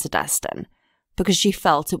happened to Dustin because she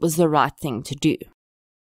felt it was the right thing to do.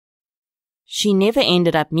 She never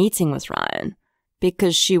ended up meeting with Ryan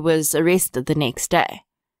because she was arrested the next day.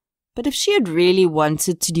 But if she had really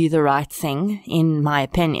wanted to do the right thing, in my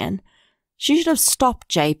opinion, she should have stopped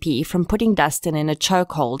JP from putting Dustin in a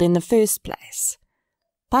chokehold in the first place.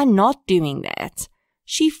 By not doing that,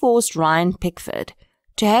 she forced Ryan Pickford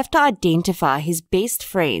to have to identify his best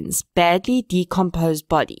friend's badly decomposed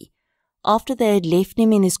body after they had left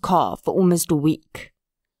him in his car for almost a week.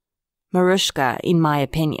 Marushka, in my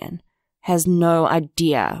opinion, has no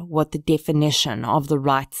idea what the definition of the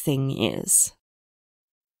right thing is.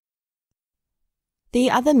 The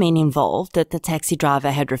other men involved that the taxi driver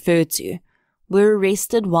had referred to were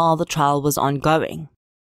arrested while the trial was ongoing.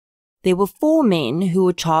 There were 4 men who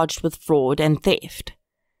were charged with fraud and theft.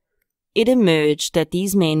 It emerged that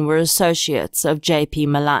these men were associates of JP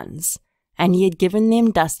Milan's, and he had given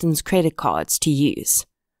them Dustin's credit cards to use.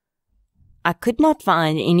 I could not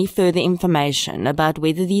find any further information about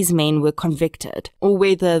whether these men were convicted or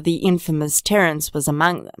whether the infamous Terence was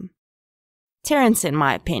among them. Terence, in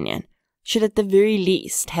my opinion, should at the very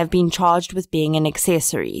least have been charged with being an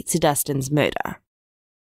accessory to Dustin's murder.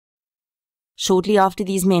 Shortly after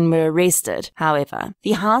these men were arrested, however,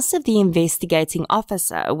 the house of the investigating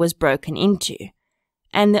officer was broken into,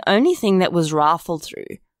 and the only thing that was rifled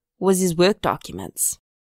through was his work documents.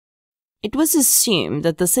 It was assumed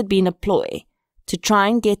that this had been a ploy to try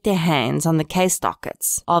and get their hands on the case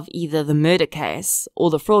dockets of either the murder case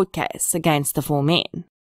or the fraud case against the 4 men.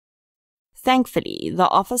 Thankfully, the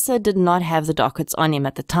officer did not have the dockets on him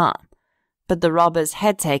at the time, but the robbers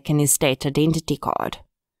had taken his state identity card.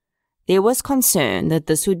 There was concern that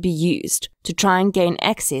this would be used to try and gain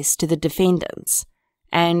access to the defendants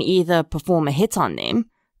and either perform a hit on them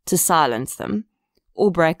to silence them or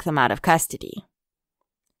break them out of custody.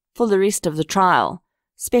 For the rest of the trial,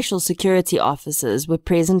 special security officers were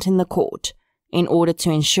present in the court in order to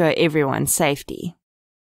ensure everyone's safety.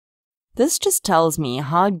 This just tells me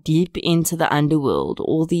how deep into the underworld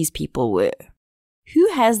all these people were.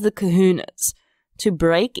 Who has the kahunas to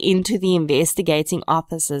break into the investigating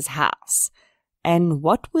officer's house, and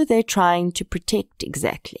what were they trying to protect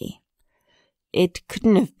exactly? It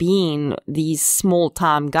couldn't have been these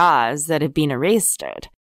small-time guys that have been arrested.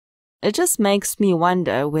 It just makes me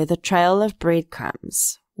wonder where the trail of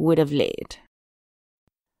breadcrumbs would have led.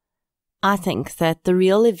 I think that the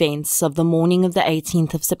real events of the morning of the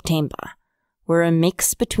 18th of September were a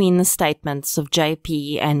mix between the statements of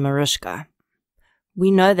JP and Marushka.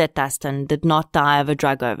 We know that Dustin did not die of a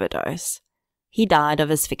drug overdose. He died of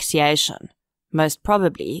asphyxiation, most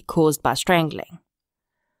probably caused by strangling.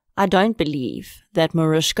 I don't believe that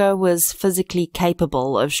Marushka was physically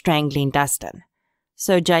capable of strangling Dustin,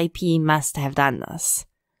 so JP must have done this.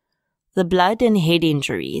 The blood and head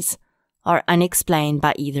injuries are unexplained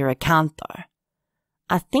by either account though.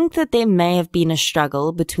 I think that there may have been a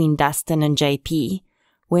struggle between Dustin and JP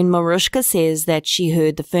when Marushka says that she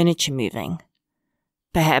heard the furniture moving.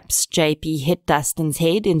 Perhaps JP hit Dustin's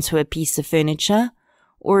head into a piece of furniture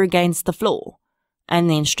or against the floor and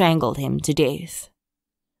then strangled him to death.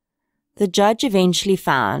 The judge eventually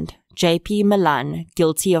found JP Milan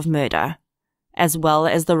guilty of murder, as well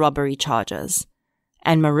as the robbery charges,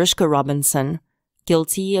 and Marushka Robinson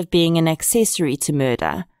guilty of being an accessory to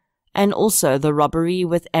murder, and also the robbery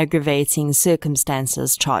with aggravating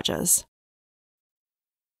circumstances charges.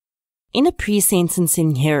 In a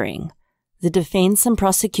pre-sentencing hearing, the defense and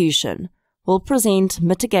prosecution will present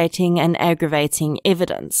mitigating and aggravating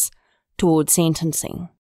evidence towards sentencing.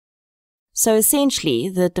 So essentially,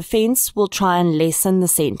 the defense will try and lessen the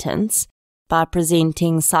sentence by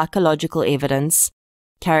presenting psychological evidence,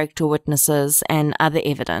 character witnesses, and other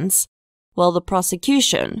evidence, while the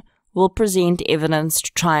prosecution will present evidence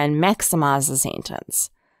to try and maximize the sentence.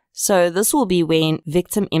 So this will be when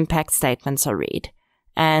victim impact statements are read,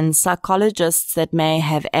 and psychologists that may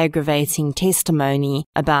have aggravating testimony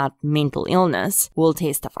about mental illness will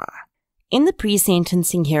testify. In the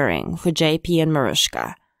pre-sentencing hearing for JP and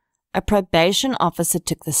Marushka, a probation officer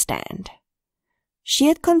took the stand. She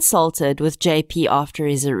had consulted with JP after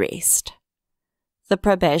his arrest. The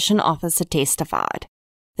probation officer testified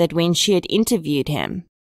that when she had interviewed him,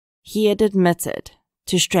 he had admitted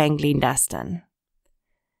to strangling Dustin.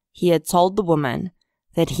 He had told the woman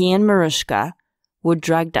that he and Marushka would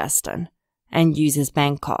drug Dustin and use his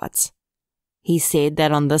bank cards. He said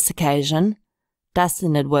that on this occasion,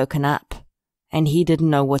 Dustin had woken up and he didn't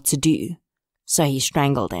know what to do, so he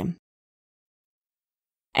strangled him.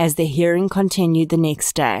 As the hearing continued the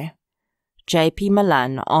next day, JP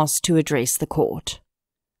Milan asked to address the court.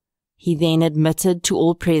 He then admitted to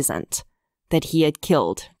all present that he had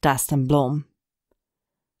killed Dustin Blom.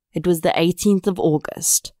 It was the 18th of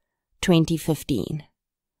August, 2015.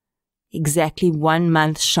 Exactly 1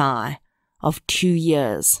 month shy of 2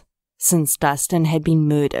 years since Dustin had been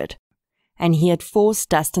murdered, and he had forced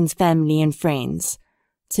Dustin's family and friends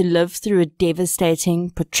to live through a devastating,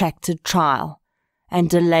 protracted trial and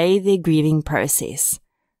delay their grieving process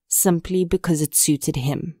simply because it suited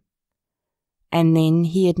him. And then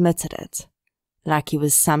he admitted it, like he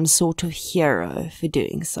was some sort of hero for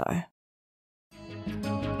doing so.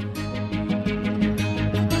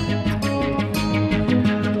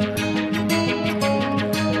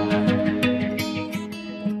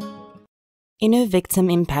 In her victim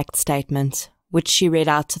impact statement, which she read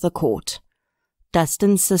out to the court,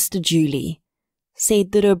 Dustin's sister Julie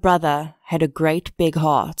said that her brother had a great big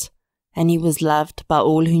heart and he was loved by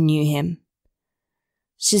all who knew him.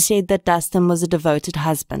 She said that Dustin was a devoted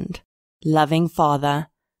husband, loving father,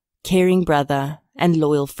 caring brother, and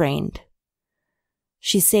loyal friend.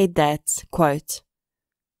 She said that, quote,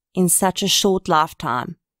 "In such a short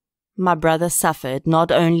lifetime, my brother suffered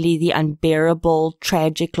not only the unbearable,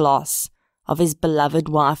 tragic loss of his beloved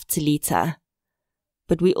wife Talita,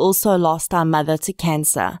 but we also lost our mother to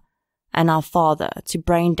cancer and our father to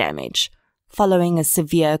brain damage following a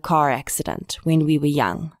severe car accident when we were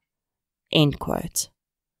young." End quote.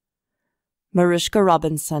 Marushka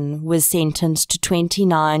Robinson was sentenced to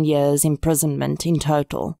 29 years imprisonment in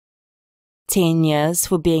total, 10 years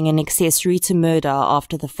for being an accessory to murder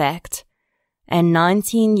after the fact, and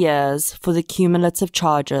 19 years for the cumulative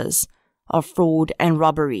charges of fraud and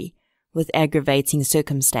robbery with aggravating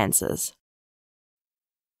circumstances.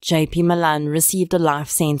 JP Milan received a life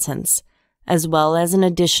sentence, as well as an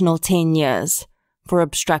additional 10 years for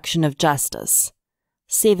obstruction of justice,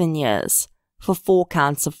 7 years for 4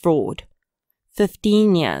 counts of fraud,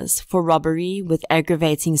 15 years for robbery with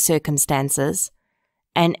aggravating circumstances,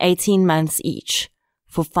 and 18 months each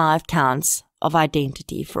for 5 counts of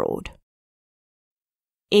identity fraud.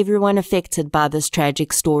 Everyone affected by this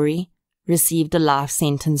tragic story received a life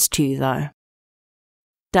sentence too, though.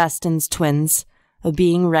 Dustin's twins are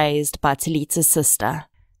being raised by Talita's sister,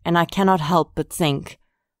 and I cannot help but think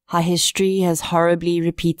how history has horribly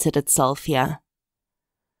repeated itself here.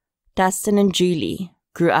 Dustin and Julie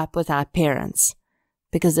grew up without parents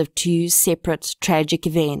because of 2 separate tragic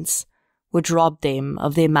events which robbed them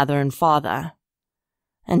of their mother and father.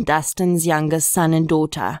 And Dustin's youngest son and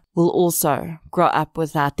daughter will also grow up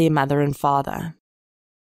without their mother and father.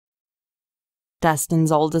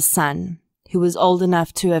 Dustin's oldest son, who was old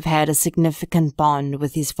enough to have had a significant bond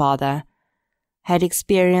with his father, had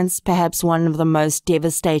experienced perhaps one of the most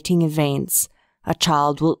devastating events a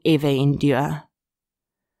child will ever endure.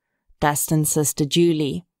 Dustin's sister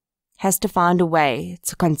Julie has to find a way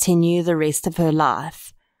to continue the rest of her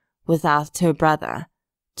life without her brother,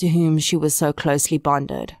 to whom she was so closely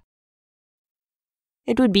bonded.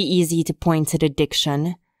 It would be easy to point at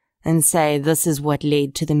addiction and say this is what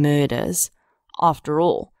led to the murders. After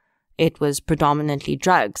all, it was predominantly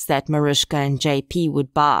drugs that Mariska and JP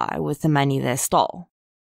would buy with the money they stole.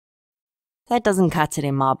 That doesn't cut it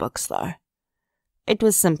in my books, though. It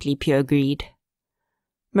was simply pure greed.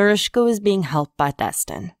 Mariska was being helped by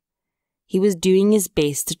Dustin. He was doing his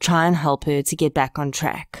best to try and help her to get back on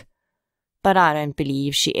track, but I don't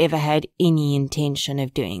believe she ever had any intention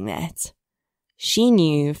of doing that. She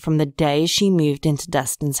knew from the day she moved into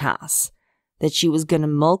Dustin's house that she was going to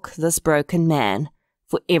milk this broken man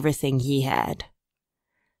for everything he had.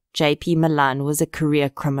 JP Milan was a career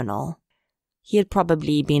criminal. He had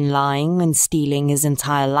probably been lying and stealing his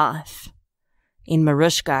entire life. In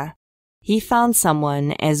Mariska, he found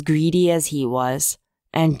someone as greedy as he was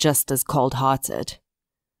and just as cold-hearted.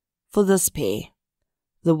 For this pair,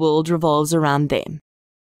 the world revolves around them,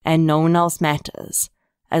 and no one else matters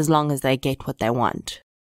as long as they get what they want.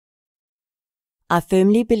 I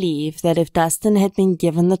firmly believe that if Dustin had been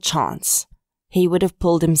given the chance, he would have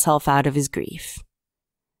pulled himself out of his grief.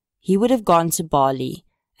 He would have gone to Bali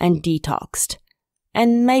and detoxed,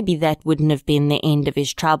 and maybe that wouldn't have been the end of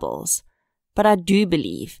his troubles, but I do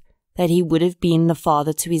believe that he would have been the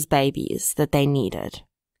father to his babies that they needed.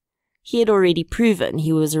 He had already proven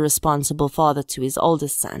he was a responsible father to his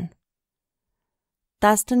oldest son.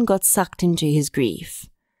 Dustin got sucked into his grief,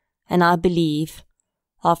 and I believe,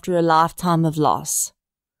 after a lifetime of loss,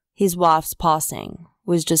 his wife's passing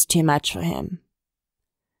was just too much for him.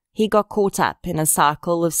 He got caught up in a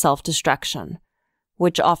cycle of self-destruction,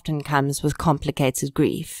 which often comes with complicated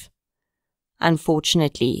grief.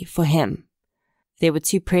 Unfortunately for him, there were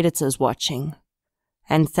 2 predators watching,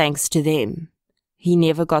 and thanks to them, he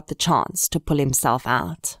never got the chance to pull himself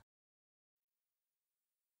out.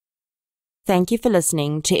 Thank you for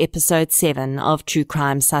listening to episode 7 of True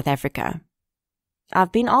Crime South Africa.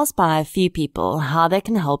 I've been asked by a few people how they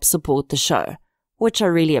can help support the show, which I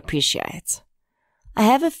really appreciate. I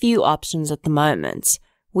have a few options at the moment,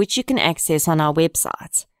 which you can access on our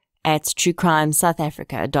website at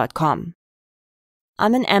truecrimesouthafrica.com.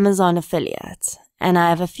 I'm an Amazon affiliate, and I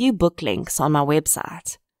have a few book links on my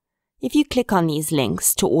website. If you click on these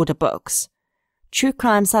links to order books, True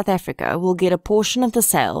Crime South Africa will get a portion of the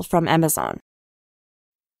sale from Amazon.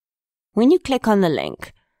 When you click on the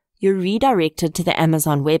link, you're redirected to the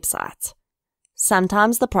Amazon website.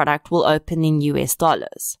 Sometimes the product will open in US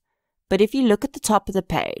dollars, but if you look at the top of the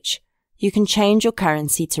page, you can change your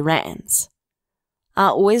currency to rands. I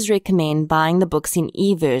always recommend buying the books in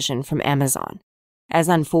e-version from Amazon, as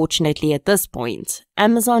unfortunately at this point,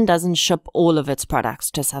 Amazon doesn't ship all of its products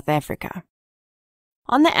to South Africa.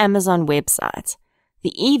 On the Amazon website,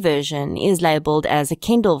 the e-version is labeled as a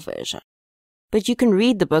Kindle version, but you can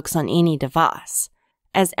read the books on any device,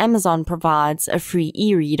 as Amazon provides a free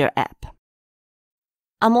e-reader app.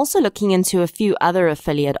 I'm also looking into a few other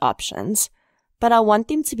affiliate options, but I want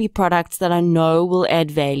them to be products that I know will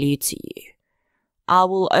add value to you. I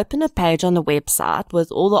will open a page on the website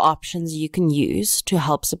with all the options you can use to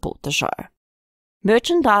help support the show.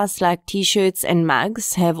 Merchandise like t-shirts and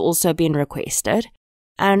mugs have also been requested,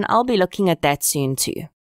 and I'll be looking at that soon too.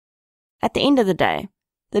 At the end of the day,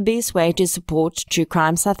 the best way to support True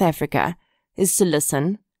Crime South Africa is to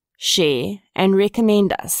listen, share, and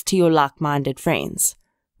recommend us to your like-minded friends,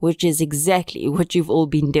 which is exactly what you've all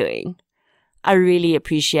been doing. I really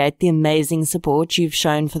appreciate the amazing support you've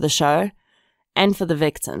shown for the show, and for the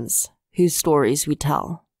victims whose stories we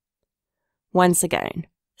tell. Once again,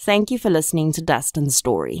 thank you for listening to Dustin's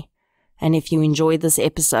story, and if you enjoyed this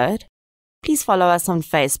episode, please follow us on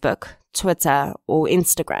Facebook, Twitter, or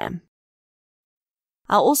Instagram.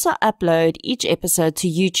 I'll also upload each episode to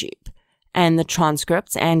YouTube, and the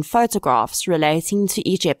transcripts and photographs relating to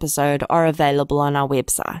each episode are available on our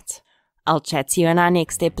website. I'll chat to you in our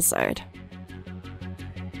next episode.